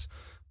this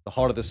the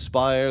heart of the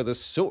spire, the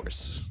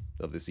source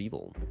of this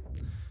evil?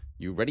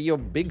 You ready your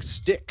big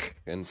stick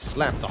and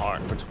slap the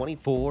heart for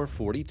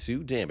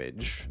 2442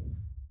 damage.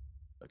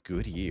 A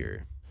good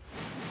year.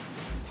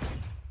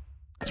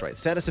 That's right.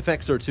 Status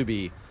effects are to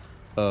be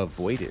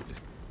avoided.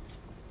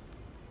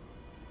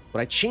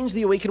 Would I change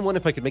the awakened one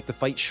if I could make the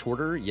fight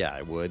shorter? Yeah,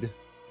 I would.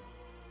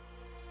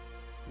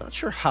 Not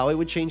sure how I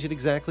would change it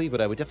exactly, but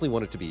I would definitely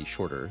want it to be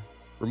shorter.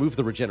 Remove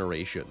the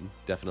regeneration,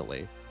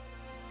 definitely.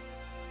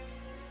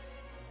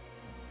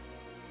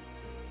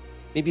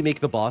 Maybe make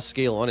the boss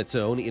scale on its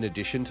own in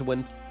addition to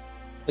when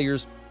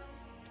players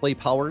play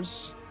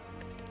powers,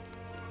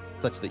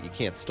 such that you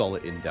can't stall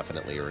it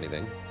indefinitely or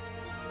anything.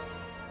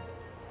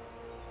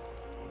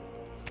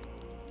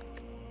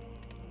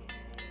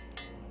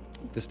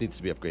 This needs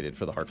to be upgraded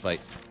for the hard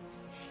fight.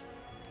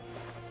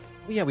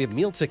 Oh yeah, we have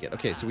meal ticket.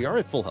 Okay, so we are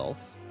at full health.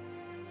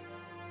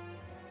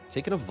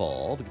 Take an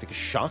evolve. We can take a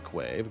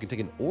shockwave. We can take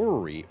an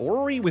orrery.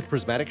 Orrery with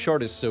prismatic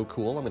shard is so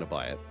cool. I'm gonna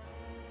buy it.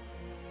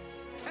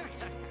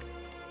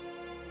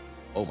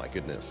 Oh my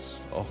goodness.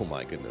 Oh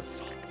my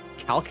goodness.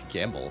 Calc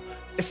gamble.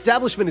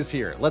 Establishment is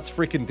here. Let's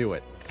freaking do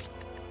it.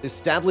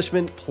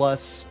 Establishment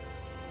plus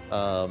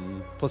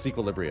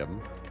equilibrium.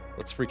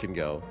 Let's freaking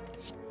go.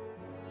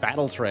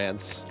 Battle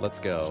trance. Let's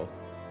go.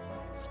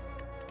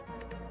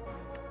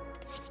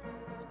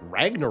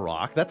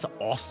 Ragnarok. That's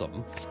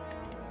awesome.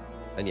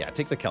 And yeah,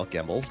 take the Calc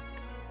Gamble.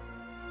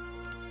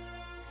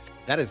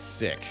 That is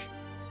sick.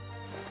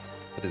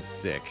 That is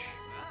sick.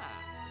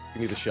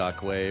 Give me the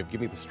Shockwave.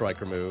 Give me the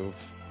Striker move.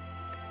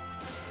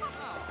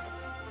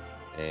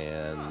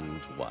 And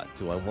what?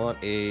 Do I want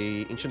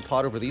a Ancient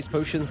Pot over these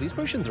potions? These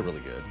potions are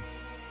really good.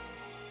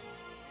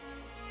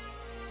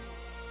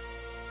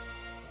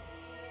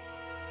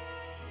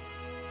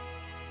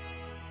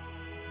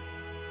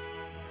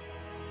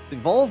 The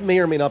Evolve may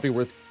or may not be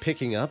worth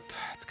picking up.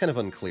 It's kind of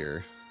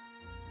unclear.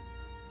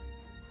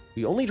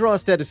 We only draw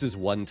statuses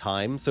one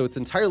time, so it's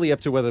entirely up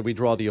to whether we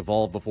draw the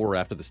Evolve before or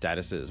after the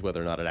statuses,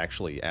 whether or not it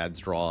actually adds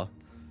draw.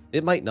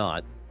 It might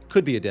not.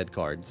 Could be a dead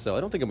card, so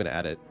I don't think I'm going to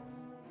add it.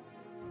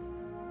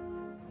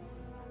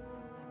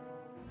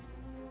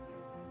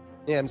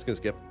 Yeah, I'm just going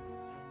to skip.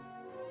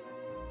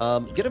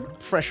 Get a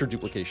fresher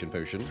duplication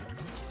potion.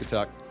 Good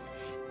talk.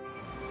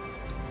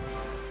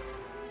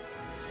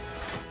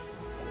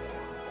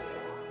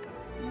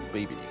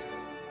 Baby.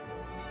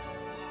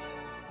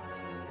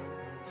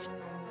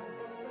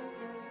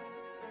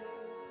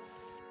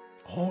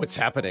 Oh, it's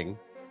happening.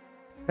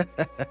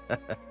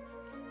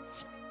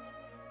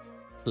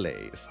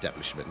 Play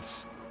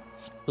establishments.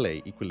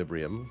 Play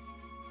equilibrium.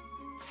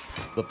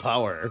 The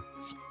power.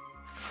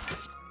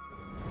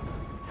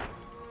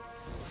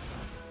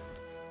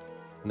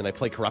 And then I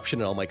play corruption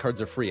and all my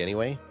cards are free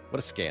anyway. What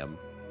a scam.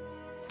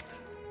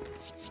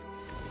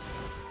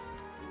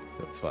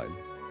 That's fine.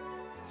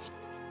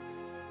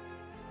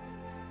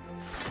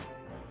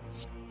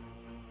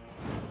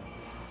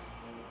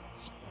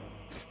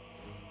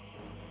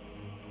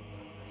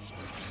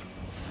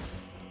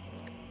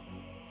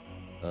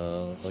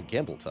 A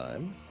gamble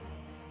time.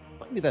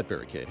 Might be that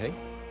barricade, hey?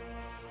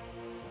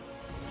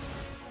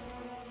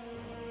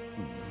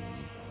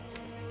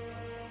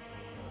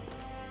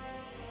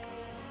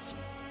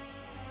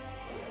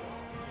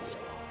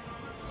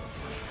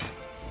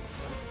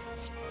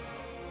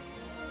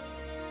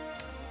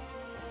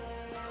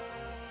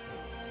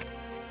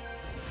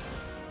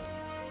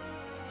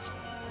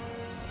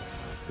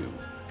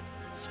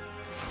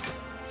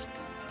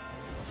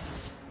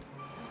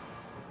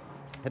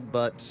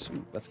 Headbutt.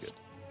 Ooh, that's good.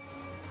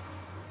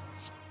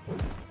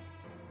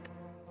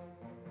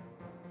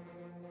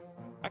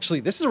 Actually,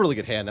 this is a really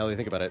good hand now that I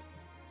think about it.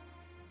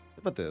 How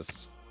about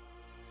this?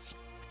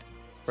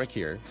 Right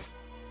here.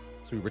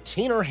 So we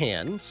retain our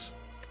hand,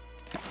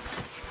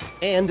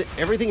 and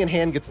everything in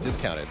hand gets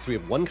discounted. So we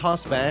have 1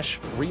 cost bash,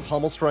 free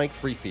pommel strike,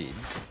 free feed,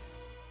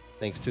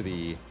 thanks to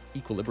the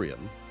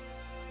equilibrium.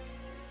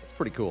 That's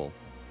pretty cool.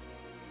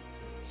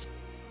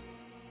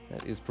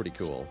 That is pretty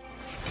cool.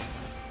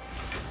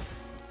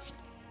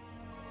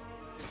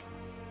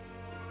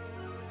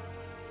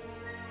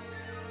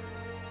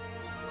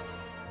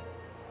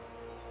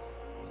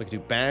 So I can do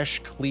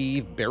bash,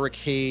 cleave,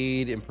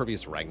 barricade,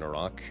 impervious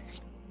Ragnarok.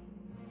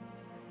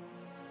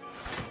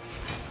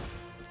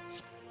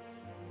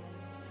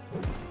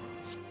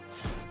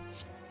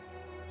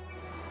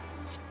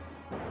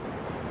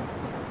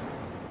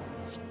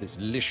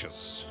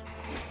 Delicious.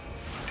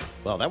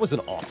 Wow, that was an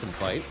awesome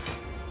fight.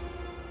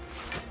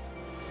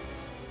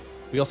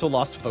 We also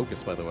lost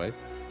focus, by the way.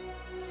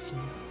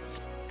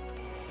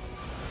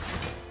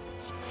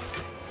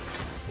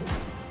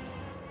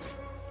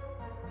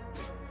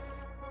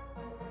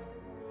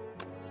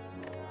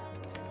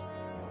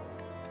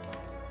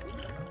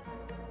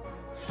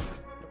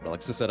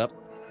 Relics to set up.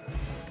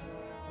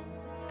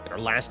 And our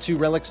last 2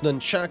 relics,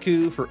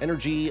 Nunchaku for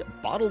energy,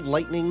 Bottled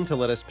Lightning to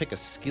let us pick a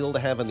skill to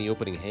have in the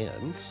opening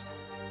hand.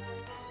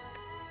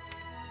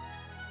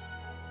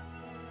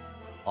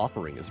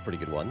 Offering is a pretty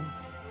good one.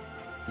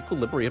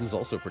 Equilibrium is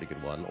also a pretty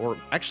good one. Or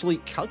actually,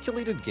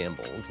 Calculated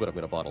Gamble is what I'm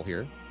going to bottle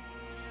here.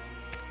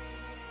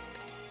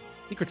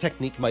 Secret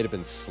Technique might have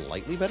been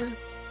slightly better. I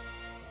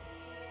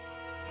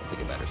don't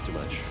think it matters too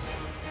much.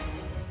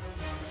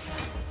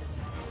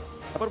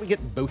 How about we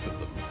get both of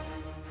them?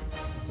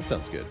 That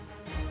sounds good.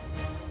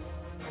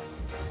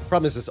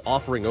 Problem is this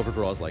Offering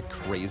overdraws like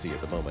crazy at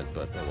the moment,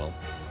 but oh well.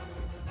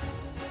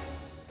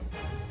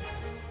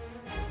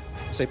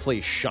 Say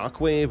play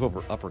Shockwave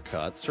over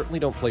Uppercut. Certainly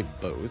don't play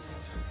both.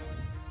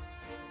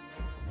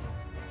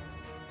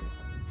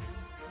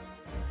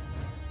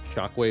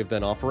 Shockwave,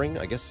 then Offering?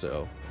 I guess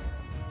so.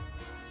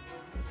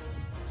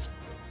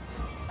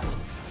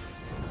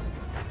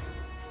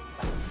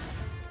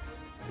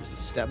 There's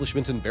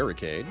Establishment and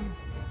Barricade.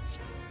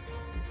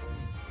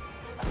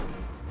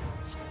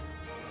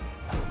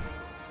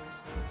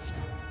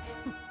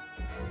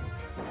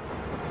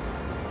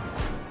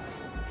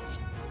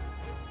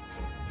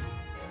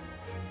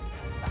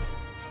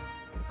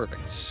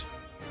 Perfect.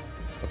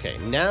 Okay,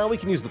 now we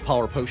can use the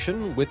Power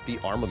Potion with the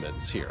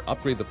armaments here.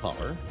 Upgrade the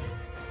power.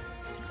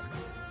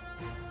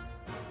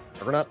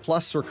 Juggernaut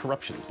Plus or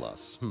Corruption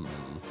Plus?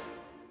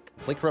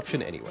 Play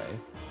Corruption anyway.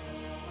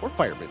 Or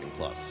Fire Breathing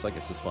Plus, I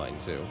guess is fine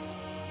too.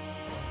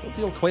 We'll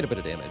deal quite a bit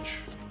of damage.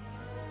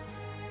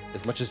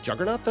 As much as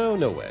Juggernaut though?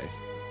 No way.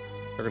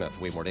 Juggernaut's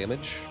way more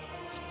damage.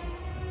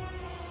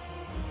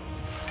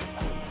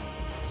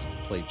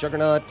 Play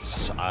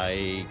Juggernaut,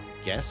 I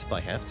guess, if I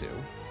have to.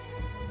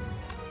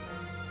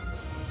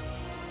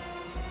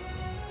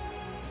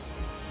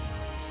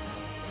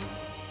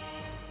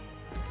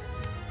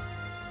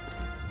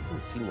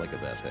 Seem like a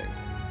bad thing.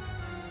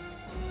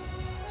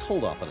 Let's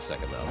hold off on a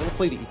second, though. I'm going to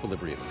play the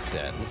Equilibrium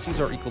instead. Let's use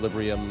our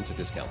Equilibrium to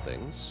discount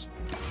things.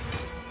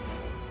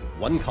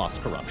 1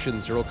 cost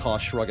Corruption, 0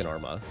 cost Shrug and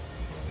Arma.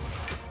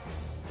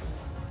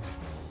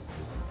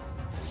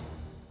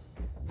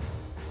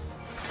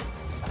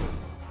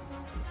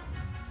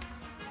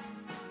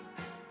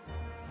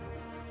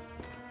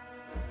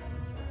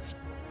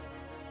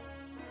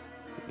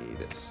 Give me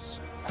this.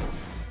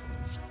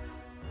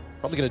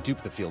 Probably going to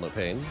dupe the Feel No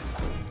Pain.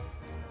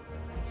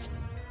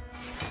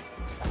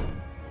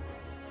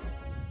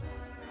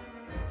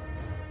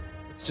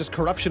 Just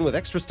corruption with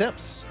extra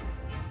steps.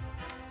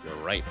 You're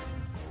right.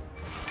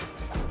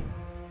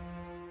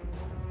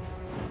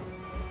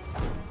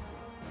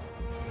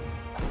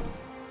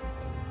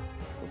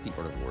 Let the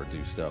Art of War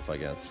do stuff, I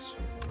guess.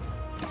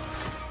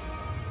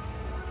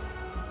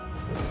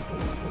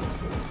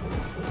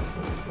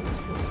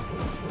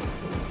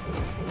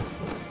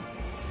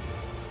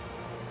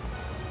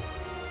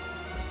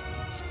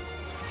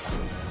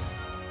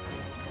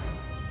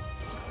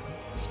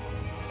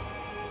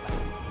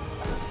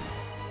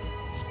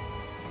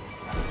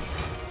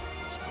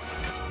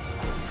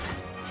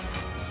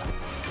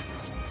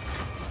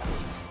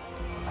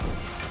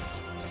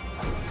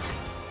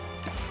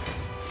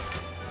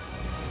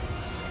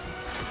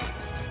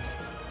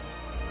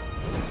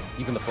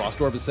 Even the Frost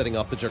Orb is setting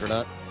off the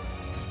Juggernaut.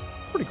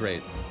 Pretty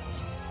great.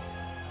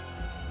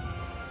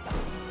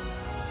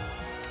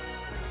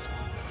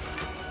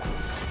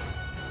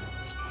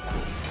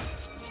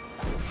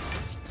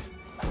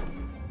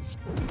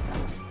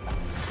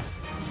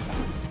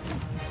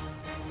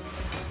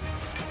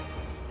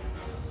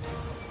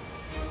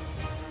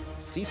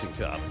 Ceasing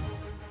Top.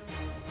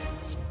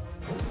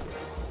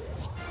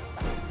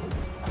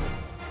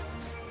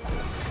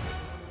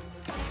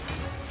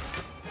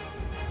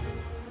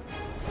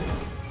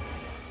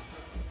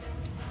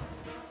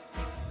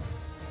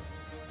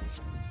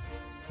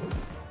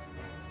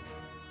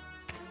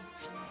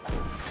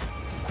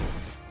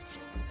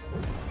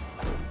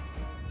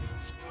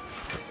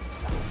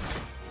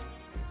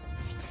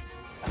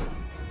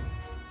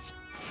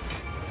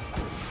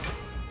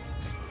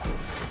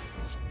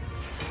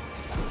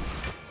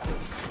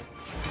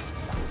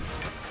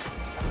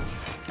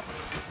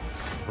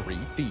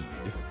 feed.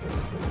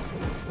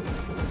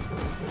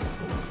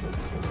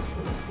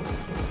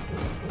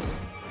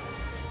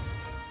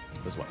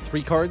 There's what,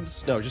 3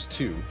 cards? No, just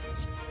 2.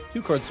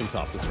 2 cards from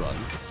top this run.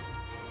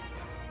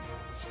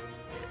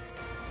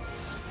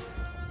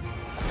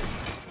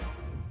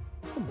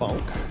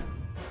 Bonk.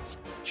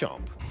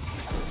 Chomp.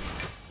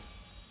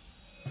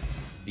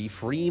 Be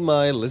free,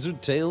 my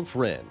lizard tail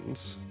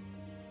friends.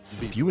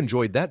 If you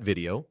enjoyed that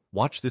video,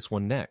 watch this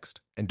one next.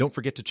 And don't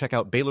forget to check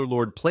out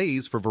Baalorlord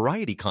Plays for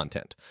variety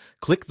content.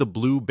 Click the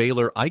blue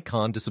Baaler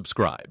icon to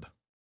subscribe.